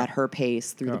wander at her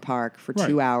pace through the park for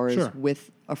 2 hours with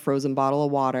a frozen bottle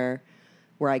of water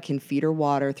where I can feed her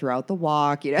water throughout the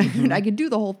walk. You know, and I can do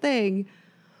the whole thing.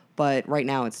 But right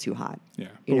now it's too hot. Yeah,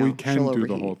 but we can do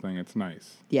the whole thing. It's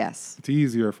nice. Yes. It's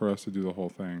easier for us to do the whole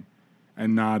thing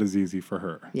and not as easy for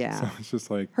her. Yeah. So it's just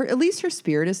like... at least her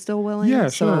spirit is still willing. Yeah,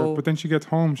 sure. But then she gets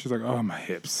home, she's like, oh, my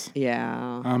hips.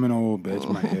 Yeah. I'm an old bitch.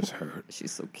 My hips hurt.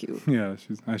 She's so cute. Yeah,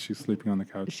 she's sleeping on the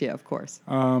couch. Yeah, of course.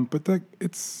 But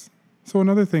it's... So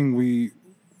another thing we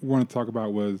wanted to talk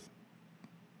about was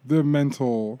the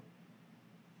mental...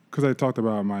 Because I talked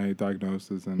about my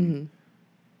diagnosis and...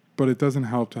 But it doesn't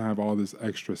help to have all this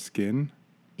extra skin.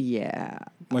 Yeah.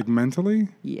 Like mentally.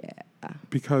 Yeah.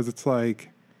 Because it's like,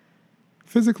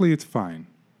 physically it's fine.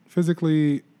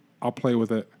 Physically, I'll play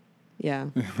with it. Yeah.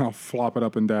 I'll flop it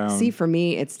up and down. See, for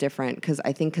me, it's different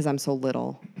because I'm so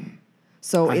little.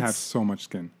 So I have so much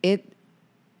skin.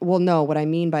 Well, no, what I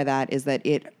mean by that is that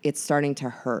it's starting to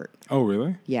hurt. Oh,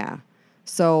 really? Yeah.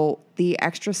 So the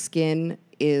extra skin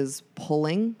is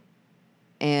pulling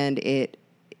and it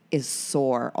is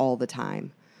sore all the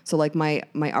time. So like my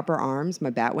upper arms, my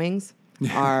bat wings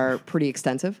are pretty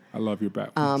extensive. I love your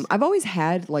bat wings. I've always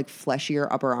had like fleshier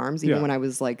upper arms, even when I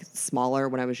was like smaller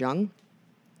when I was young.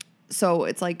 So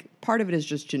it's like part of it is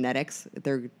just genetics.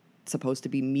 They're supposed to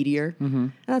be meatier,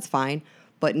 and that's fine.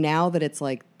 But now that it's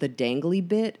like the dangly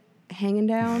bit hanging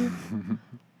down,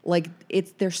 like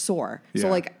they're sore. So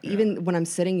like even when I'm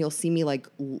sitting, you'll see me like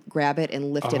grab it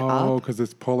and lift it up. Oh, because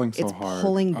it's pulling so hard. It's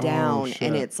pulling down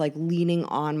and it's like leaning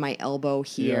on my elbow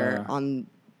here and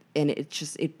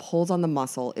it pulls on the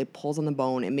muscle, it pulls on the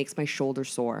bone, it makes my shoulder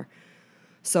sore.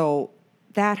 So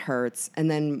that hurts. And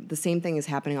then the same thing is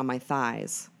happening on my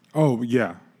thighs. Oh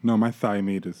yeah. No, my thigh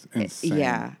meat is insane.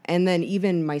 Yeah. And then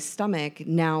even my stomach,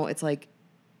 now it's like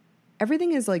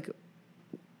everything is like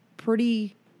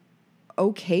pretty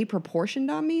okay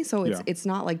proportioned on me. So it's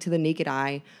not like to the naked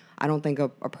eye. I don't think a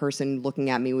person looking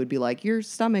at me would be like, your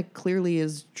stomach clearly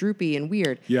is droopy and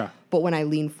weird. Yeah. But when I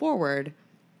lean forward,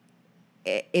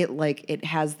 it's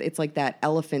like that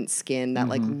elephant skin, that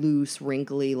like loose,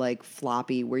 wrinkly, like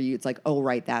floppy where it's like, oh,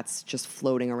 right, that's just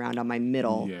floating around on my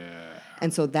middle. Yeah.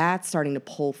 And so that's starting to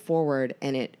pull forward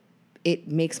and it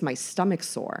makes my stomach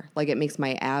sore. Like it makes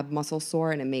my ab muscle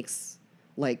sore and it makes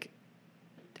like,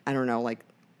 I don't know, like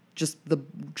just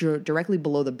directly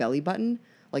below the belly button,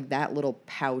 like that little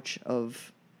pouch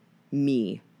of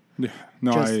me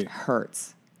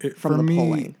hurts from the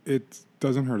pulling. It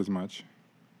doesn't hurt as much.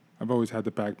 I've always had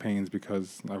the back pains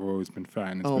because I've always been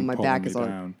fat and it's been my pulling back me is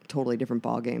down. a totally different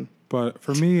ballgame. But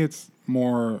for me, it's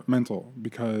more mental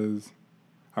because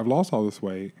I've lost all this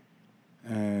weight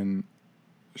and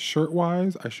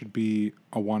shirt-wise, I should be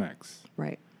a 1X.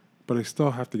 Right. But I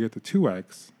still have to get to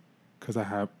 2X because I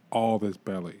have all this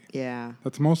belly. Yeah.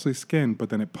 That's mostly skin, but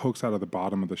then it pokes out of the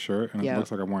bottom of the shirt and it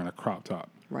looks like I'm wearing a crop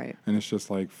top. Right. And it's just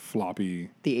like floppy,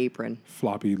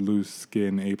 loose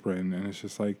skin apron. And it's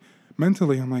just like,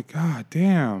 mentally, I'm like, God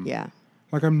damn. Yeah.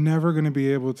 Like I'm never going to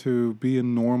be able to be a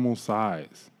normal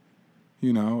size.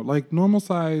 You know, like normal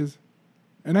size,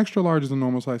 an extra large is a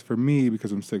normal size for me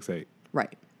because I'm 6'8".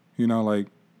 Right. You know, like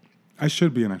I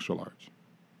should be an extra large.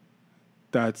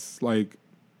 That's like,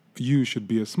 you should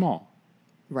be a small.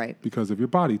 Right. Because of your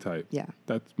body type. Yeah.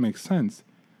 That makes sense.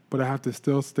 But I have to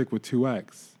still stick with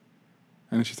 2X.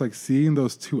 And it's just like seeing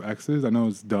those 2X's, I know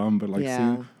it's dumb, but like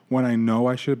seeing when I know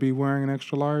I should be wearing an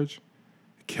extra large,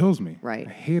 it kills me. Right.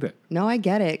 I hate it. No, I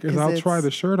get it. Because I'll try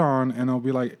the shirt on and I'll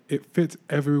be like, it fits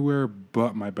everywhere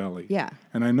but my belly. Yeah.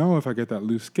 And I know if I get that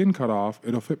loose skin cut off,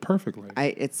 it'll fit perfectly.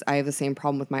 I have the same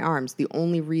problem with my arms. The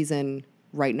only reason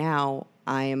right now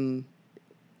I'm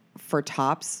for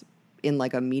tops in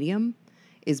like a medium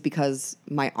is because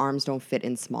my arms don't fit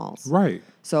in smalls. Right.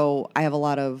 So I have a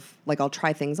lot of, like, I'll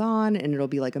try things on and it'll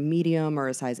be like a medium or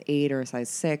a size 8 or a size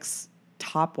 6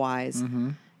 top-wise.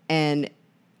 Mm-hmm. And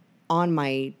on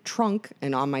my trunk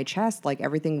and on my chest, like,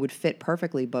 everything would fit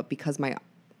perfectly. But because my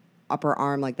upper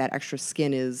arm, like, that extra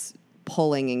skin is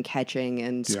pulling and catching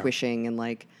and squishing and,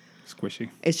 like...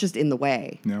 Squishy. It's just in the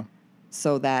way. Yeah.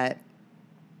 So that,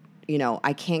 you know,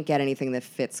 I can't get anything that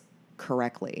fits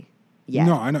correctly yet.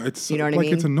 No, I know. It's, you know what like, I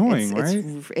mean? It's annoying, right?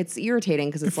 It's irritating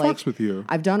because it's fucks with you.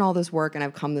 I've done all this work and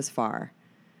I've come this far.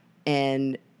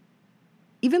 And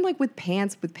even like with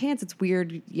pants, it's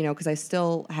weird, you know, because I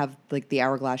still have like the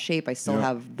hourglass shape. I still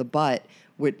have the butt,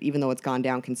 even though it's gone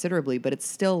down considerably, but it's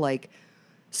still like,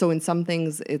 so in some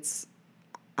things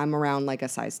I'm around like a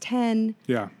size 10.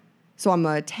 Yeah. So I'm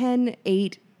a 10,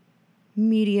 8,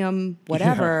 medium,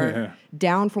 whatever,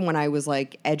 down from when I was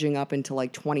like edging up into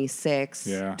like 26,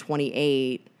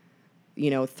 28, you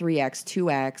know, 3X,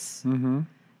 2X. Mm-hmm.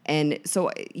 And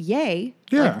so, yay.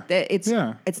 Yeah. Like, it's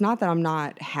not that I'm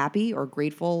not happy or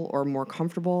grateful or more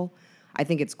comfortable. I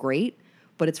think it's great,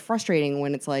 but it's frustrating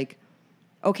when it's like,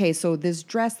 okay, so this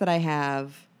dress that I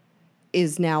have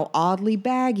is now oddly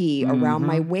baggy around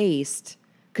my waist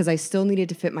because I still needed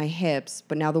to fit my hips,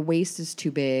 but now the waist is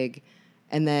too big.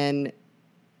 And then,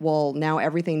 well, now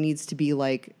everything needs to be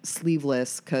like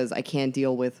sleeveless because I can't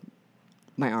deal with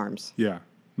my arms. Yeah.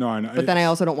 No, I know. But then I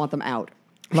also don't want them out.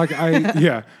 Like,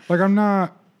 like I'm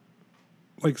not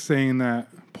like saying that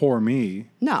poor me.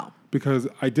 No. Because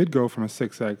I did go from a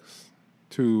 6X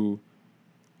to,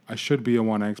 I should be a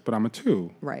 1X, but I'm a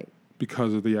 2. Right.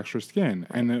 Because of the extra skin.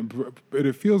 Right. And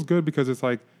it feels good because it's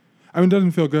like, I mean, it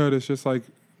doesn't feel good. It's just like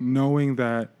knowing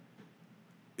that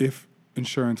if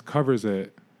insurance covers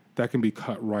it, that can be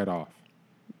cut right off.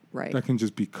 Right. That can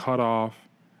just be cut off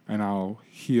and I'll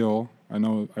heal. I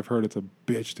know I've heard it's a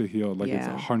bitch to heal. Like it's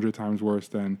 100 times worse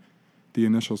than the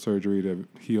initial surgery to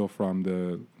heal from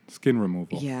the skin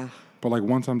removal. Yeah. But like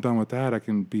once I'm done with that, I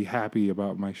can be happy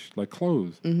about my like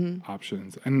clothes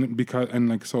options. And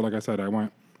like I said, I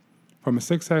went from a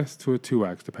 6X to a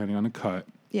 2X depending on the cut.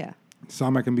 Yeah.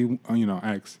 Some I can be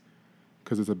X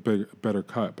because it's a better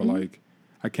cut. But like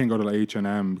I can't go to the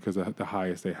H&M because the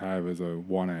highest they have is a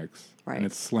 1X. Right. And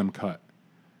it's slim cut.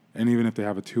 And even if they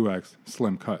have a 2X,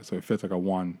 slim cut. So it fits like a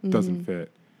 1, doesn't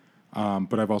fit.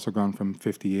 But I've also gone from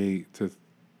 58 to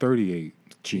 38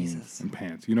 jeans and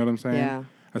pants. You know what I'm saying? Yeah.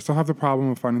 I still have the problem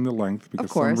of finding the length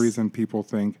because for some reason people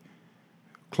think,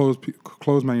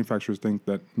 clothes manufacturers think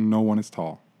that no one is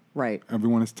tall. Right.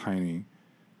 Everyone is tiny.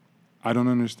 I don't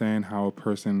understand how a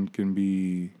person can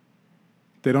be,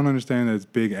 they don't understand that it's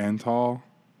big and tall.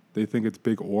 They think it's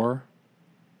big or.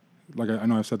 Like, I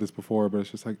know I've said this before, but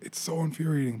it's just like, it's so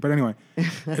infuriating. But anyway,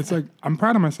 it's like, I'm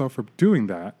proud of myself for doing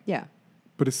that. Yeah.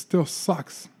 But it still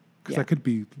sucks because I could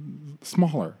be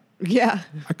smaller. Yeah.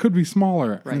 I could be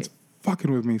smaller. Right. And it's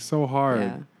fucking with me so hard.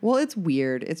 Yeah. Well, it's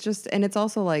weird. It's just, and it's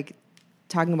also like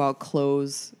talking about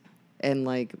clothes and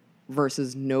like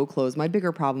versus no clothes. My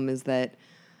bigger problem is that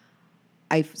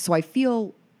I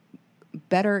feel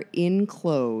better in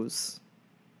clothes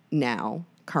now,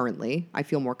 currently. I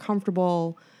feel more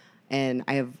comfortable and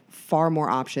I have far more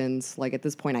options. Like at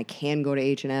this point I can go to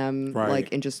H&M like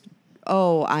and just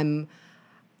I'm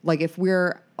like if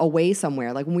we're away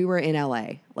somewhere, like when we were in LA,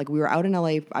 like we were out in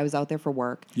LA, I was out there for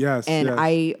work. Yes. And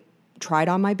I tried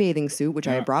on my bathing suit, which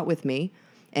I had brought with me.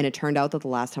 And it turned out that the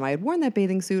last time I had worn that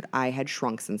bathing suit, I had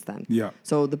shrunk since then. Yeah.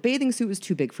 So the bathing suit was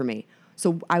too big for me.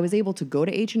 So I was able to go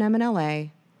to H&M in LA,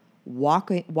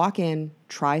 walk in,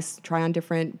 try on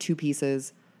different 2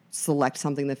 pieces, select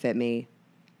something that fit me.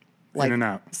 Like in and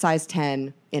out. Size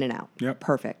 10, in and out. Yep.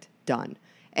 Perfect. Done.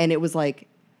 And it was like,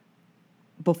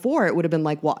 before it would have been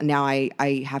like, well, now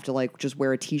I have to like just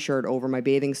wear a t-shirt over my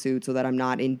bathing suit so that I'm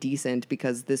not indecent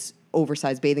because this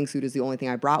oversized bathing suit is the only thing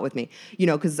I brought with me, you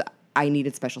know, because I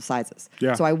needed special sizes.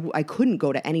 Yeah. So I couldn't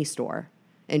go to any store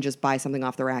and just buy something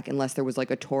off the rack unless there was like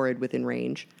a Torrid within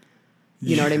range.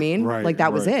 You know what I mean? Right, like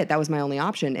that was it. That was my only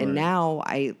option. And now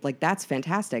I like, that's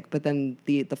fantastic. But then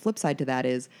the flip side to that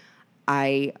is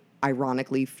I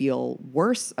ironically feel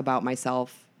worse about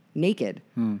myself naked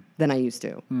than I used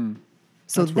to.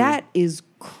 So that is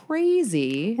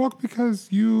crazy. Well, because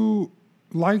you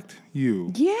liked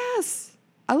you. Yes.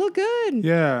 I look good.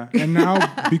 Yeah. And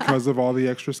now because of all the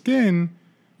extra skin,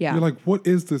 you're like, what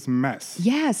is this mess?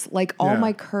 Yes. Like all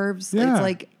my curves. Yeah. It's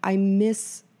like I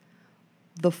miss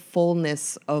the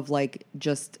fullness of like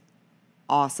just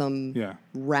awesome,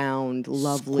 round,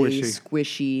 lovely,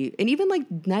 squishy, and even like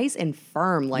nice and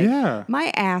firm. Like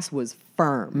my ass was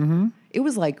firm. It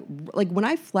was like when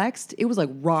I flexed, it was like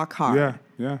rock hard. Yeah,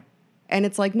 yeah. And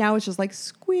it's like now it's just like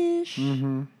squish,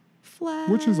 flat.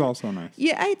 Which is also nice.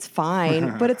 Yeah, it's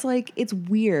fine, but it's like it's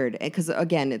weird because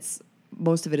again, it's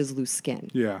most of it is loose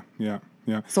skin. Yeah, yeah,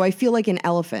 yeah. So I feel like an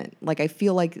elephant. Like I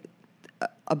feel like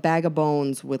a bag of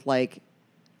bones with like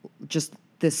just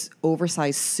this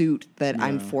oversized suit that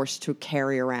I'm forced to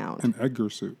carry around. An Edgar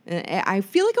suit. And I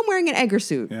feel like I'm wearing an Edgar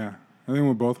suit. Yeah. I think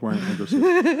we're both wearing Edgar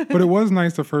suits. But it was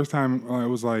nice the first time. It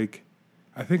was like,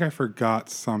 I think I forgot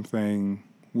something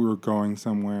we were going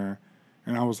somewhere,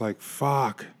 and I was like,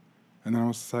 fuck. And then I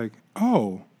was like,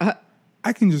 oh,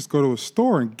 I can just go to a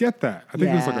store and get that. I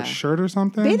think it was like a shirt or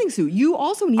something. Bathing suit. You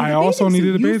also needed a bathing suit. I also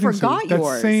needed a bathing suit. You forgot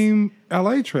yours. That same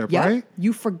LA trip, right?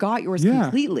 You forgot yours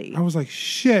completely. I was like,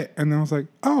 shit. And then I was like,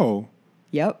 oh.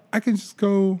 Yep. I can just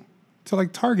go to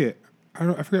like Target.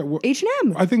 I forget what.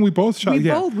 H&M. I think we both shot. We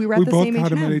were at the same H&M. We both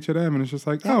caught him at H&M, and it's just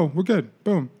like, oh, we're good.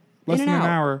 Boom. Less than an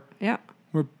hour. Yeah.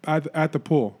 We're at the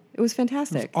pool. It was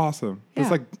fantastic. It was awesome. Yeah.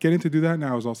 It's like getting to do that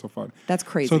now is also fun. That's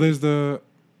crazy. So there's the,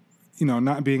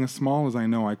 not being as small as I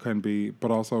know I can be,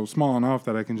 but also small enough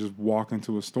that I can just walk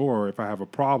into a store if I have a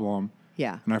problem.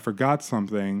 Yeah. And I forgot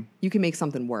something. You can make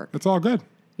something work. It's all good.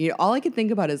 All I could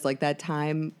think about is like that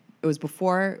time. It was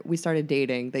before we started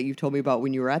dating that you told me about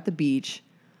when you were at the beach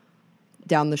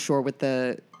down the shore with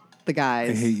the guys.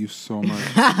 I hate you so much.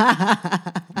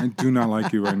 I do not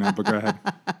like you right now, but go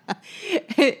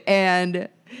ahead. And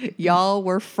y'all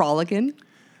were frolicking.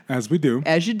 As we do.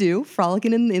 As you do,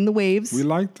 frolicking in the waves. We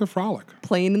like to frolic.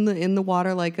 Playing in the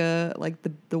water like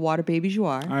the water babies you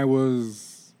are.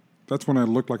 That's when I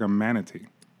looked like a manatee.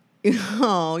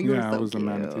 Oh, you were so I was cute. a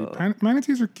manatee.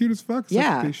 Manatees are cute as fuck.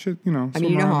 Yeah. Like they should, I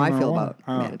mean, you know how I feel about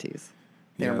manatees.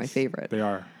 They're my favorite. They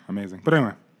are amazing. But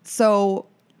anyway. So.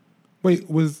 Wait,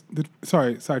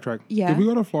 sorry, sidetrack. Yeah. Did we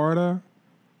go to Florida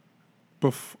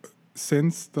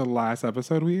since the last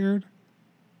episode we aired?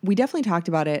 We definitely talked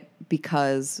about it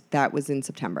because that was in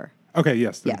September. Okay,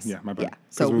 yes. Yes. Yeah, my bad. Yeah.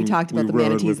 So we talked about the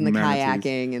manatees and the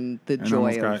kayaking and the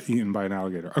joy of... got eaten by an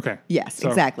alligator. Okay. Yes,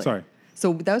 exactly. Sorry.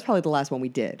 So that was probably the last one we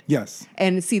did. Yes.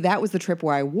 And see, that was the trip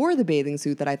where I wore the bathing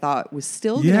suit that I thought was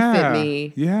still going to fit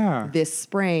me this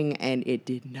spring, and it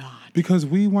did not. Because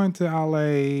we went to LA...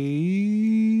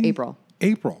 April.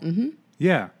 Mm-hmm.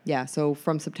 Yeah. Yeah, so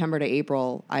from September to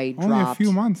April, Only a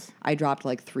few months. I dropped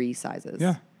like 3 sizes.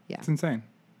 Yeah. Yeah. It's insane.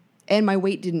 And my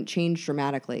weight didn't change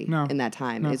dramatically in that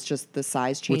time. It's just the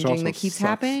size changing that keeps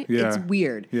happening. Yeah. It's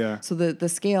weird. Yeah. So the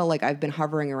scale, like I've been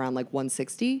hovering around like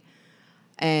 160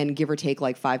 and give or take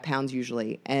like 5 pounds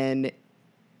usually. And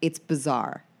it's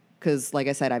bizarre because, like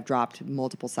I said, I've dropped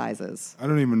multiple sizes. I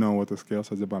don't even know what the scale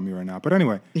says about me right now. But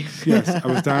anyway, yes, I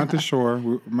was down at the shore.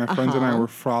 My friends and I were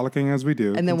frolicking as we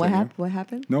do. And then what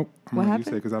happened? Nope. What happened?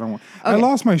 You say because I don't want. Okay. I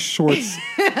lost my shorts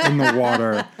in the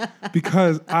water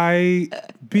because I,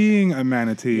 being a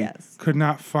manatee, could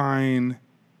not find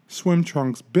swim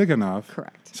trunks big enough.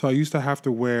 Correct. So I used to have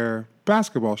to wear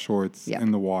basketball shorts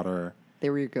in the water. They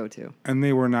were your go-to. And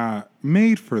they were not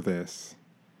made for this.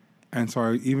 And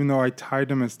so even though I tied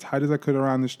them as tight as I could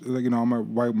around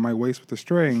my waist with the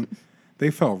string,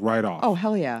 they fell right off. Oh,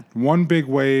 hell yeah. One big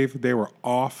wave, they were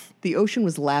off. The ocean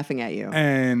was laughing at you.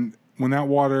 And when that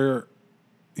water,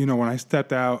 when I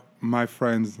stepped out, my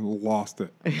friends lost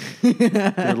it.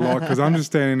 Because I'm just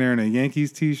standing there in a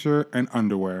Yankees t-shirt and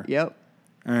underwear. Yep.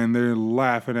 And they're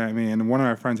laughing at me. And one of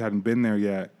my friends hadn't been there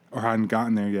yet or hadn't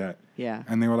gotten there yet. Yeah.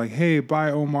 And they were like, hey,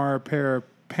 buy Omar a pair of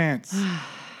pants.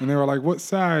 And they were like, what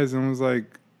size? And I was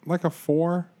like a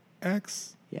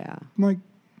 4X. Yeah. I'm like,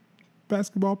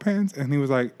 basketball pants? And he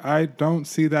was like, I don't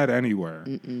see that anywhere.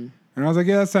 And I was like,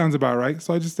 yeah, that sounds about right.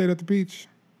 So I just stayed at the beach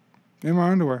in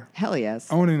my underwear. Hell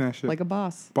yes. Owning that shit. Like a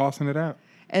boss. Bossing it out.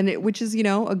 And which is,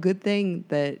 a good thing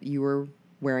that you were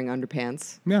wearing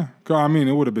underpants. Yeah. Girl, I mean,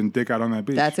 it would have been dick out on that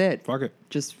beach. That's it. Fuck it.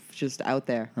 Just out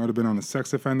there. I would have been on the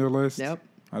sex offender list. Yep.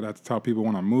 I'd have to tell people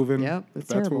when I'm moving. Yep.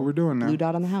 That's what we're doing now. Blue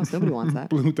dot on the house. Nobody wants that.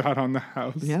 Blue dot on the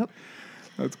house. Yep.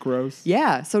 That's gross.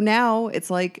 Yeah. So now it's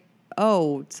like,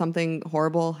 oh, something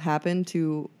horrible happened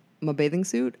to my bathing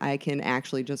suit. I can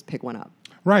actually just pick one up.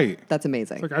 Right. That's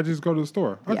amazing. It's like I just go to the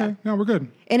store. Okay. Yeah, we're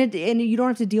good. And you don't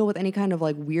have to deal with any kind of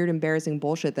like weird, embarrassing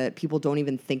bullshit that people don't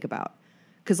even think about.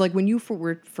 Because like when you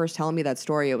were first telling me that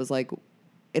story, it was like,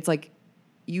 it's like,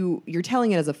 you're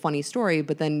telling it as a funny story,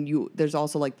 but then there's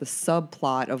also like the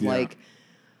subplot of like,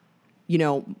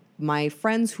 my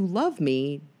friends who love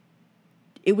me,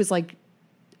 it was like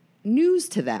news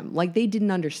to them. Like they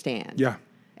didn't understand. Yeah.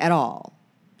 At all.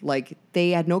 Like they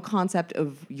had no concept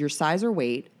of your size or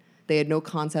weight. They had no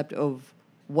concept of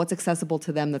what's accessible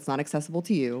to them that's not accessible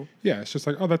to you. Yeah, it's just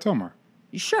like, oh, that's Omar.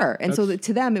 Sure. And so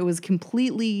to them, it was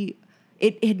completely...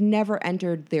 It had never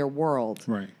entered their world.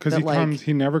 Right. Because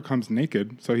he never comes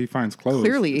naked, so he finds clothes.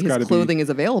 Clearly, his clothing is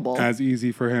available. As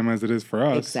easy for him as it is for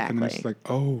us. Exactly. And it's like,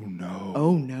 oh, no.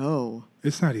 Oh, no.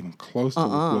 It's not even close to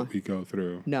what we go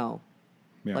through. No.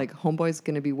 Yeah. Like, homeboy's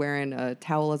going to be wearing a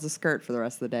towel as a skirt for the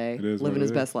rest of the day. Living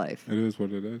his best life. It is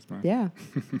what it is, man. Yeah.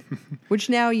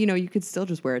 Which now, you could still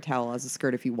just wear a towel as a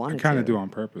skirt if you wanted to. I kind of do on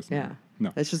purpose. Yeah.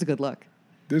 No. It's just a good look.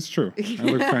 It's true. I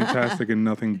look fantastic in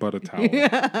nothing but a towel.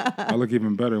 I look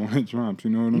even better when it drops. You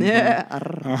know what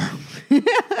I'm saying?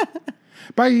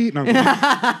 Bye.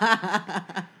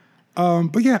 No,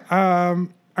 but yeah,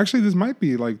 actually, this might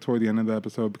be like toward the end of the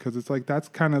episode because it's like that's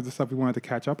kind of the stuff we wanted to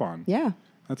catch up on. Yeah.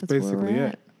 That's basically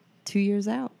it. 2 years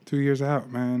out. 2 years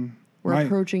out, man. We're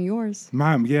approaching yours.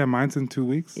 Mine's in 2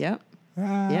 weeks. Yep.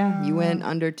 Yeah, you went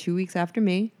under 2 weeks after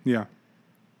me. Yeah.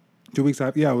 2 weeks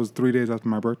after. Yeah, it was 3 days after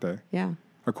my birthday. Yeah.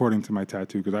 According to my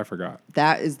tattoo, because I forgot.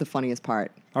 That is the funniest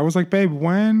part. I was like, babe,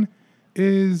 when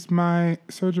is my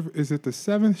surgery? Is it the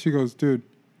 7th? She goes, dude,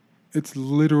 it's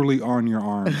literally on your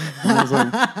arm. And I was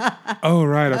like, oh,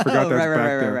 right. I forgot that's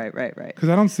back there. Right. Because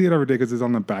I don't see it every day because it's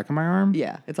on the back of my arm.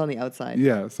 Yeah, it's on the outside.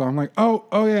 Yeah. So I'm like, oh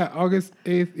yeah, August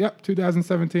 8th. Yep,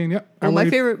 2017. Yep. Well, my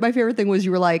favorite thing was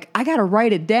you were like, I got to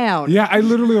write it down. Yeah, I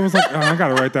literally was like, I got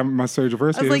to write down my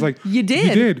surgeriversary. I was like, you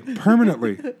did. You did,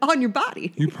 permanently. On your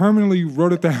body. You permanently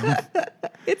wrote it down.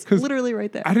 It's literally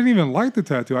right there. I didn't even like the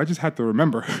tattoo. I just had to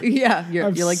remember. Yeah. You're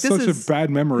like, this is such a bad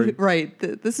memory. Right.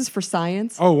 This is for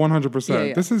science. Oh, 100%.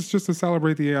 Yeah. This is just to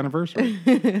celebrate the anniversary.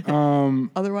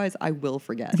 Otherwise, I will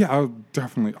forget. Yeah, I'll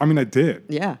definitely. I mean, I did.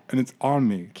 Yeah. And it's on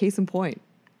me. Case in point.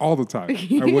 All the time.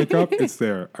 I wake up, it's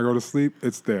there. I go to sleep,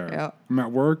 it's there. Yep. I'm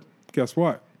at work, guess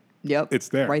what? Yep. It's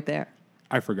there. Right there.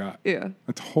 I forgot. Yeah.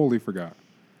 I totally forgot.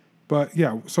 But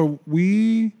yeah, so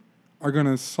we are going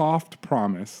to soft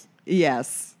promise.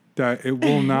 Yes. That it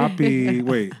will not be,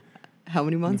 wait. How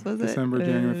many months was December, it?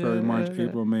 January, February, March,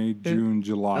 April, May, June,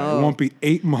 July. Oh. It won't be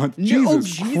 8 months. No,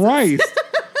 Jesus Christ.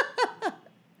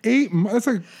 8 months.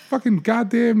 That's a fucking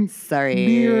goddamn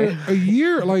near a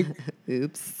year. Like,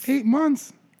 oops. 8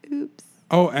 months. Oops.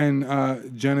 Oh, and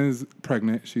Jenna's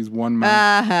pregnant. She's 1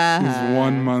 month. She's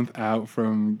 1 month out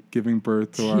from giving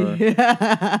birth to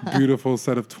our beautiful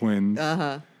set of twins.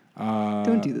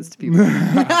 Don't do this to people.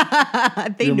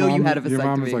 They know you had a vasectomy. Your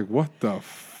mom is like, what the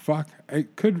fuck?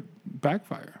 It could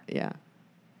backfire. Yeah.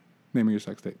 Name of your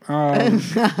sex tape.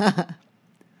 But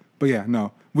yeah,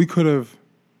 no. We could have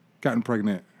gotten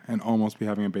pregnant and almost be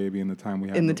having a baby in the time we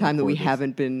have. In the time that we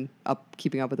haven't been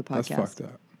keeping up with the podcast. That's fucked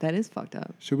up. That is fucked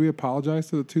up. Should we apologize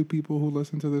to the 2 people who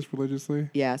listen to this religiously?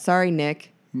 Yeah. Sorry,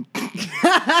 Nick.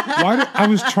 I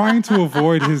was trying to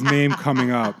avoid his name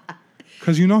coming up.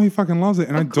 Because you know he fucking loves it,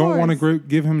 and I don't want to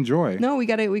give him joy. No, we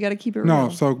gotta keep it real. No,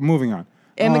 so moving on.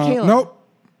 And Michaela. Nope.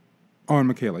 Oh, and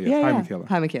Michaela, yes. Yeah, Hi, yeah. Michaela.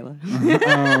 Hi, Michaela.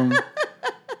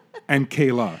 And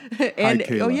Kayla. And Hi,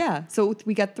 Kayla. oh yeah, so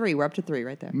we got 3. We're up to 3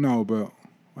 right there. No, but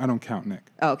I don't count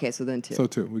Nick. Oh, okay, so then 2. So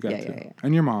 2. We got 2. Yeah.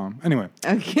 And your mom. Anyway.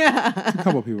 Okay. A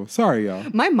couple people. Sorry, y'all.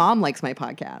 My mom likes my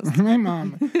podcast.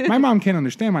 My mom can't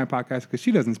understand my podcast because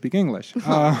she doesn't speak English. We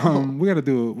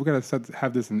gotta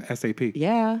have this in SAP.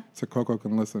 Yeah. So Coco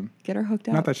can listen. Get her hooked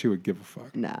up. Not that she would give a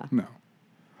fuck. Nah. No.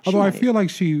 Although I feel like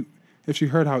if she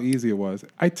heard how easy it was,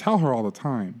 I tell her all the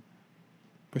time.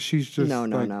 But she's just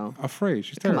no. afraid.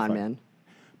 She's terrified. Come on, man.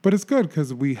 But it's good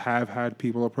because we have had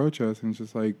people approach us and it's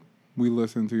just like, we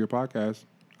listened to your podcast.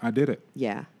 I did it.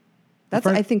 Yeah. That's,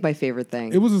 I think, my favorite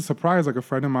thing. It was a surprise. Like a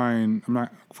friend of mine, I'm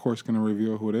not, of course, going to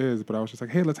reveal who it is, but I was just like,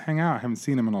 hey, let's hang out. I haven't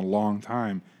seen him in a long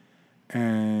time.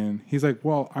 And he's like,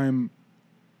 well, I'm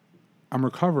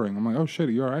recovering. I'm like, oh, shit,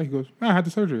 are you all right? He goes, I had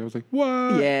the surgery. I was like,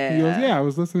 what? Yeah. He goes, yeah, I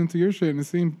was listening to your shit and it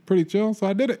seemed pretty chill, so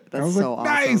I did it. That's I was so like,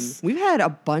 awesome. Nice. We've had a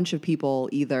bunch of people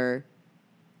either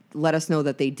let us know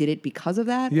that they did it because of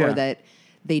that or that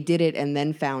they did it and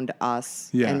then found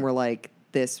us and were like,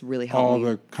 this really helped all me.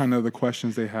 the kind of the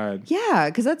questions they had. Yeah,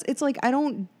 because it's like, I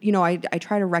don't, I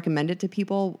try to recommend it to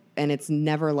people and it's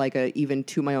never like a even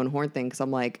to my own horn thing because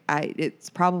I'm like, it's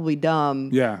probably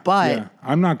dumb. Yeah. But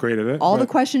I'm not great at it. All the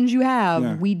questions you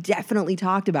have, we definitely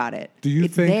talked about it. Do you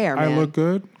think I man. look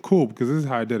good? Cool, because this is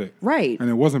how I did it. Right.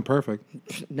 And it wasn't perfect.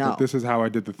 No. But this is how I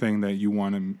did the thing that you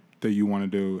want to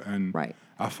do. And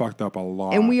I fucked up a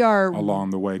lot. And we are along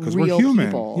the way because we're human.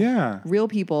 People, yeah. Real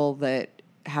people that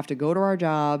have to go to our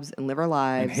jobs and live our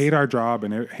lives. And hate our job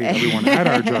and hate everyone at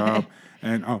our job.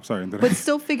 And, sorry. But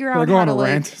still figure out how to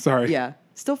rant? Sorry. Yeah.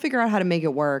 Still figure out how to make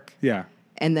it work. Yeah.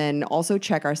 And then also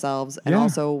check ourselves and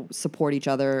also support each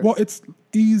other. Well, it's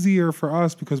easier for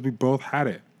us because we both had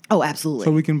it. Oh, absolutely.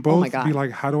 So we can both be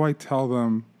like, how do I tell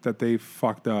them that they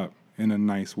fucked up in a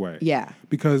nice way? Yeah.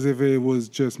 Because if it was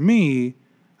just me,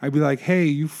 I'd be like, hey,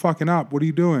 you fucking up. What are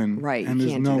you doing? Right. And you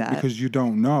can't do that. Because you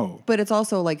don't know. But it's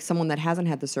also like someone that hasn't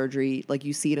had the surgery, like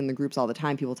you see it in the groups all the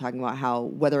time, people talking about how,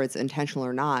 whether it's intentional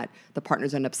or not, the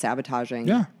partners end up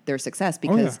sabotaging their success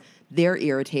because they're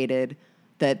irritated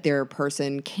that their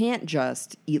person can't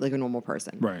just eat like a normal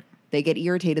person. Right. they get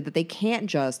irritated that they can't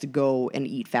just go and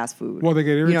eat fast food. Well, they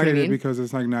get irritated you know what I mean? because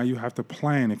it's like now you have to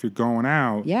plan if you're going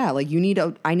out. Yeah, like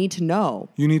I need to know.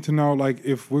 You need to know, like,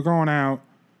 if we're going out,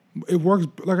 it works,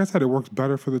 like I said, it works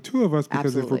better for the two of us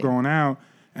because if we're going out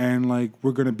and, like,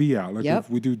 we're going to be out. Like, if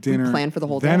we do dinner, we plan for the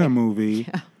whole then day. a movie,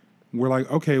 we're like,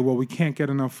 okay, well, we can't get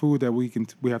enough food that we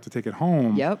have to take it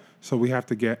home. Yep. So we have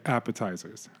to get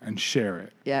appetizers and share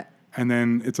it. Yeah. And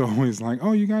then it's always like,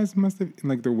 oh, you guys must have,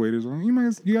 like, the waiters are like,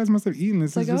 you guys must have eaten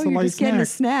this. It's just a light snack. Getting a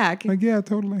snack. Like, yeah,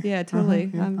 totally. Yeah, totally.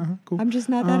 Cool. I'm just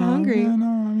not that hungry. Yeah, no,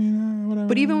 I mean, whatever.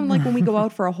 But even like when we go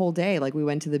out for a whole day, like we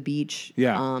went to the beach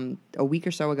a week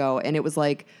or so ago, and it was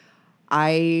like,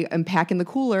 I am packing the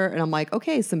cooler, and I'm like,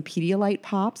 okay, some Pedialyte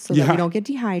pops so that we don't get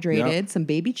dehydrated, some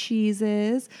baby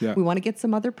cheeses. Yeah. We want to get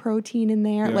some other protein in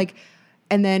there. Yeah. Like,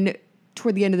 and then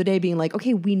toward the end of the day being like,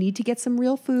 okay, we need to get some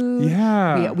real food.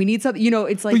 Yeah. We need something,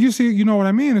 it's like. But you see, you know what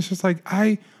I mean? It's just like,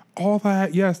 all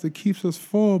that, yes, it keeps us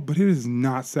full, but it is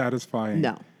not satisfying.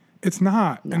 No. It's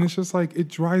not. No. And it's just like, it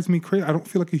drives me crazy. I don't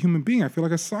feel like a human being. I feel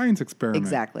like a science experiment.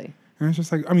 Exactly. And it's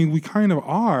just like, I mean, we kind of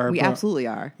are. We absolutely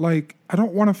are. Like, I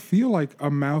don't want to feel like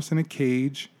a mouse in a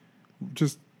cage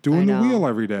just doing the wheel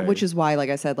every day. Which is why,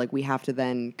 like I said, like we have to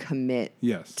then commit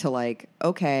to like,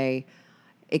 okay,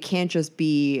 it can't just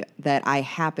be that I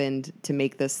happened to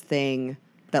make this thing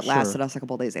that lasted us a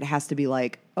couple of days. It has to be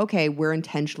like, okay, we're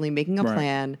intentionally making a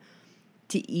plan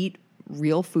to eat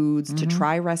real foods, to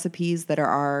try recipes that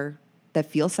that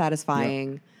feel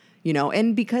satisfying,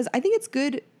 and because I think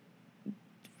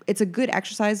it's a good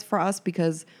exercise for us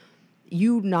because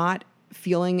you not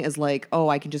feeling as like, oh,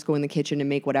 I can just go in the kitchen and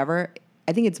make whatever.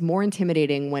 I think it's more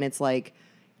intimidating when it's like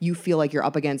you feel like you're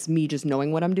up against me just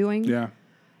knowing what I'm doing. Yeah.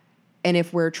 And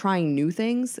if we're trying new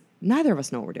things, neither of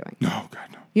us know what we're doing. No, God,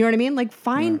 no. You know what I mean? Like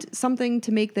find something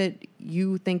to make that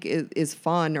you think is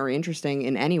fun or interesting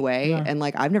in any way. Yeah. And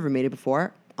like, I've never made it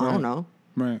before. I don't know.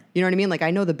 Right. You know what I mean? Like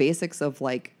I know the basics of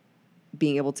like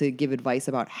being able to give advice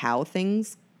about how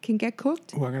things can get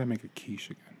cooked. Oh, I gotta make a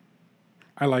quiche again.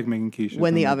 I like making quiche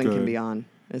when the oven can be on.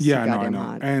 It's I know.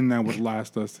 Hot. And that would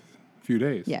last us a few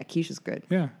days. Yeah, quiche is good.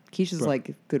 Yeah, quiche is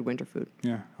like good winter food.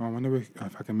 Yeah, I wonder if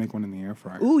I can make one in the air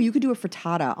fryer. Ooh, you could do a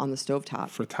frittata on the stovetop.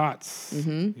 Fritats.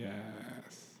 Mm-hmm. Yes.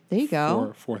 There you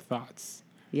go. For thoughts.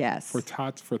 Yes. For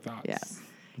thoughts. Yes.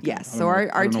 Okay. Yes. So our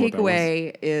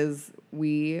takeaway is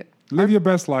we live your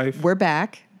best life. We're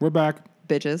back. We're back,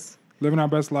 bitches. Living our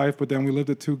best life, but then we lived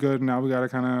it too good. And now we got to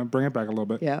kind of bring it back a little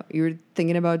bit. Yeah. You were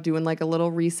thinking about doing like a little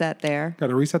reset there. Got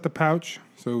to reset the pouch.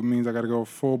 So it means I got to go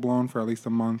full blown for at least a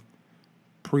month.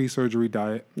 Pre-surgery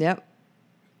diet. Yep.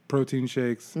 Protein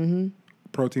shakes. Mm-hmm.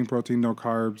 Protein, no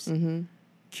carbs. Mm-hmm.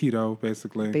 Keto,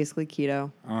 basically. Basically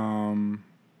keto.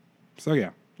 So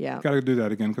yeah. Yeah. Got to do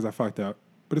that again because I fucked up.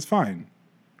 But it's fine.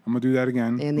 I'm going to do that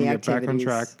again. And the get back on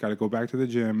track. Got to go back to the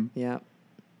gym. Yeah.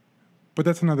 But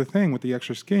that's another thing. With the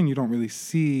extra skin, you don't really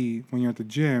see when you're at the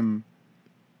gym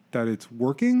that it's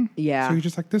working. Yeah. So you're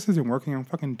just like, this isn't working. I'm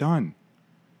fucking done.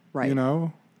 Right. You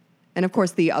know? And of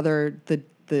course, the other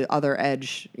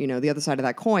edge, the other side of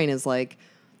that coin is like,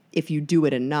 if you do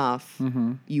it enough,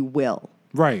 you will.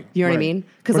 Right. You know what I mean?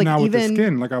 Because like now with the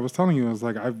skin, like I was telling you, I was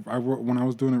like, when I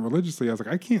was doing it religiously, I was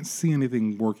like, I can't see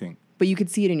anything working. But you could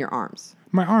see it in your arms.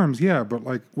 My arms, yeah, but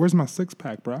like, where's my six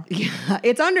pack, bro? Yeah,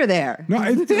 it's under there. No,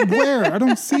 it's where? I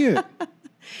don't see it.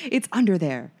 It's under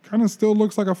there. Kind of still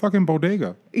looks like a fucking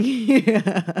bodega.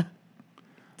 Yeah.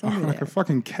 Like a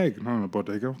fucking keg. Not a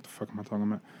bodega. What the fuck am I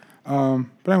talking about?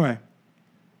 But anyway,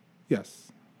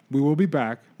 yes, we will be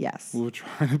back. Yes. We'll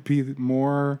try to be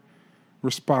more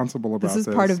responsible about this. This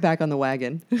is part of Back on the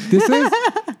Wagon. This is.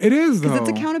 It is, though. Because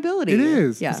it's accountability. It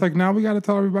is. Yeah. It's like now we got to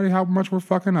tell everybody how much we're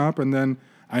fucking up. And then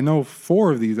I know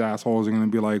 4 of these assholes are going to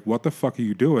be like, what the fuck are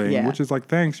you doing? Yeah. Which is like,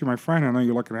 thanks, you're my friend. I know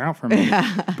you're looking out for me.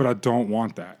 But I don't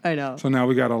want that. I know. So now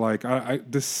we got to like,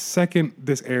 the second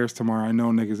this airs tomorrow, I know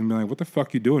niggas going to be like, what the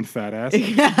fuck you doing, fat ass?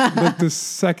 Like the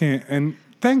second, and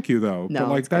thank you though. No, but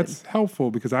like that's helpful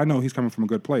because I know he's coming from a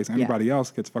good place. Anybody else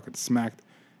gets fucking smacked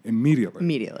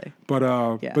immediately. But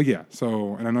yeah.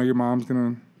 So, and I know your mom's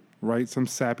going to write some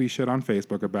sappy shit on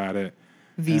Facebook about it.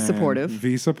 V supportive.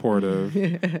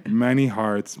 Many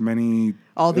hearts,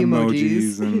 all the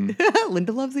emojis. And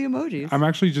Linda loves the emojis. I'm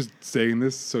actually just saying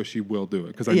this so she will do it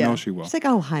because I know she will. She's like,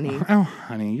 oh, honey. Oh,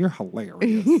 honey, you're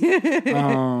hilarious.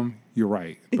 You're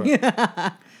right.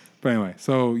 But anyway,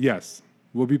 so yes,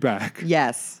 we'll be back.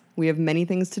 Yes. We have many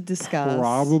things to discuss.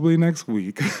 Probably next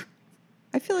week.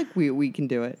 I feel like we can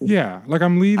do it. Yeah. Like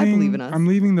I'm leaving. I believe in us. I'm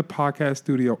leaving the podcast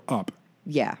studio up.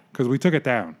 Yeah. Because we took it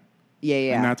down.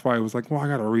 Yeah. And that's why it was like, well, I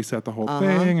got to reset the whole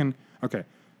thing. And okay.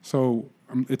 So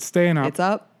it's staying up. It's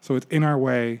up. So it's in our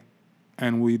way.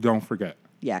 And we don't forget.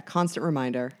 Yeah, constant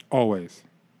reminder. Always.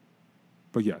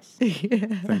 But yes,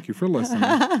 thank you for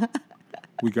listening.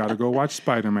 We got to go watch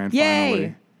Spider-Man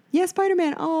finally. Yeah,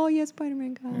 Spider-Man. Oh, yeah,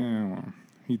 Spider-Man. God. Yeah, well,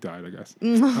 he died, I guess.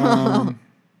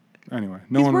 Anyway.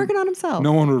 He's working on himself.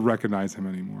 No one would recognize him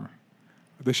anymore.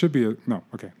 There should be no,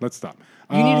 okay, let's stop.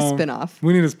 You need a spin-off.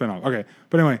 We need a spin-off. Okay.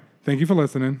 But anyway, thank you for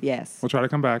listening. Yes. We'll try to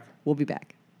come back. We'll be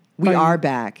back. We are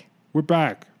back. We're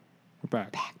back. We're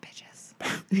back. Back, bitches.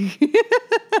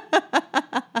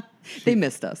 They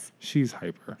missed us. She's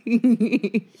hyper.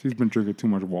 She's been drinking too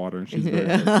much water. And she's very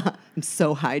hyper. I'm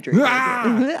so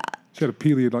hydrated. She had a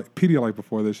Pedialyte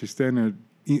before this. She's standing there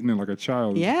eating it like a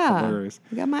child. Yeah. Hilarious.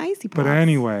 I got my icy pops. But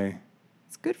anyway.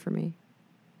 It's good for me.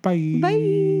 Bye.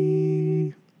 Bye.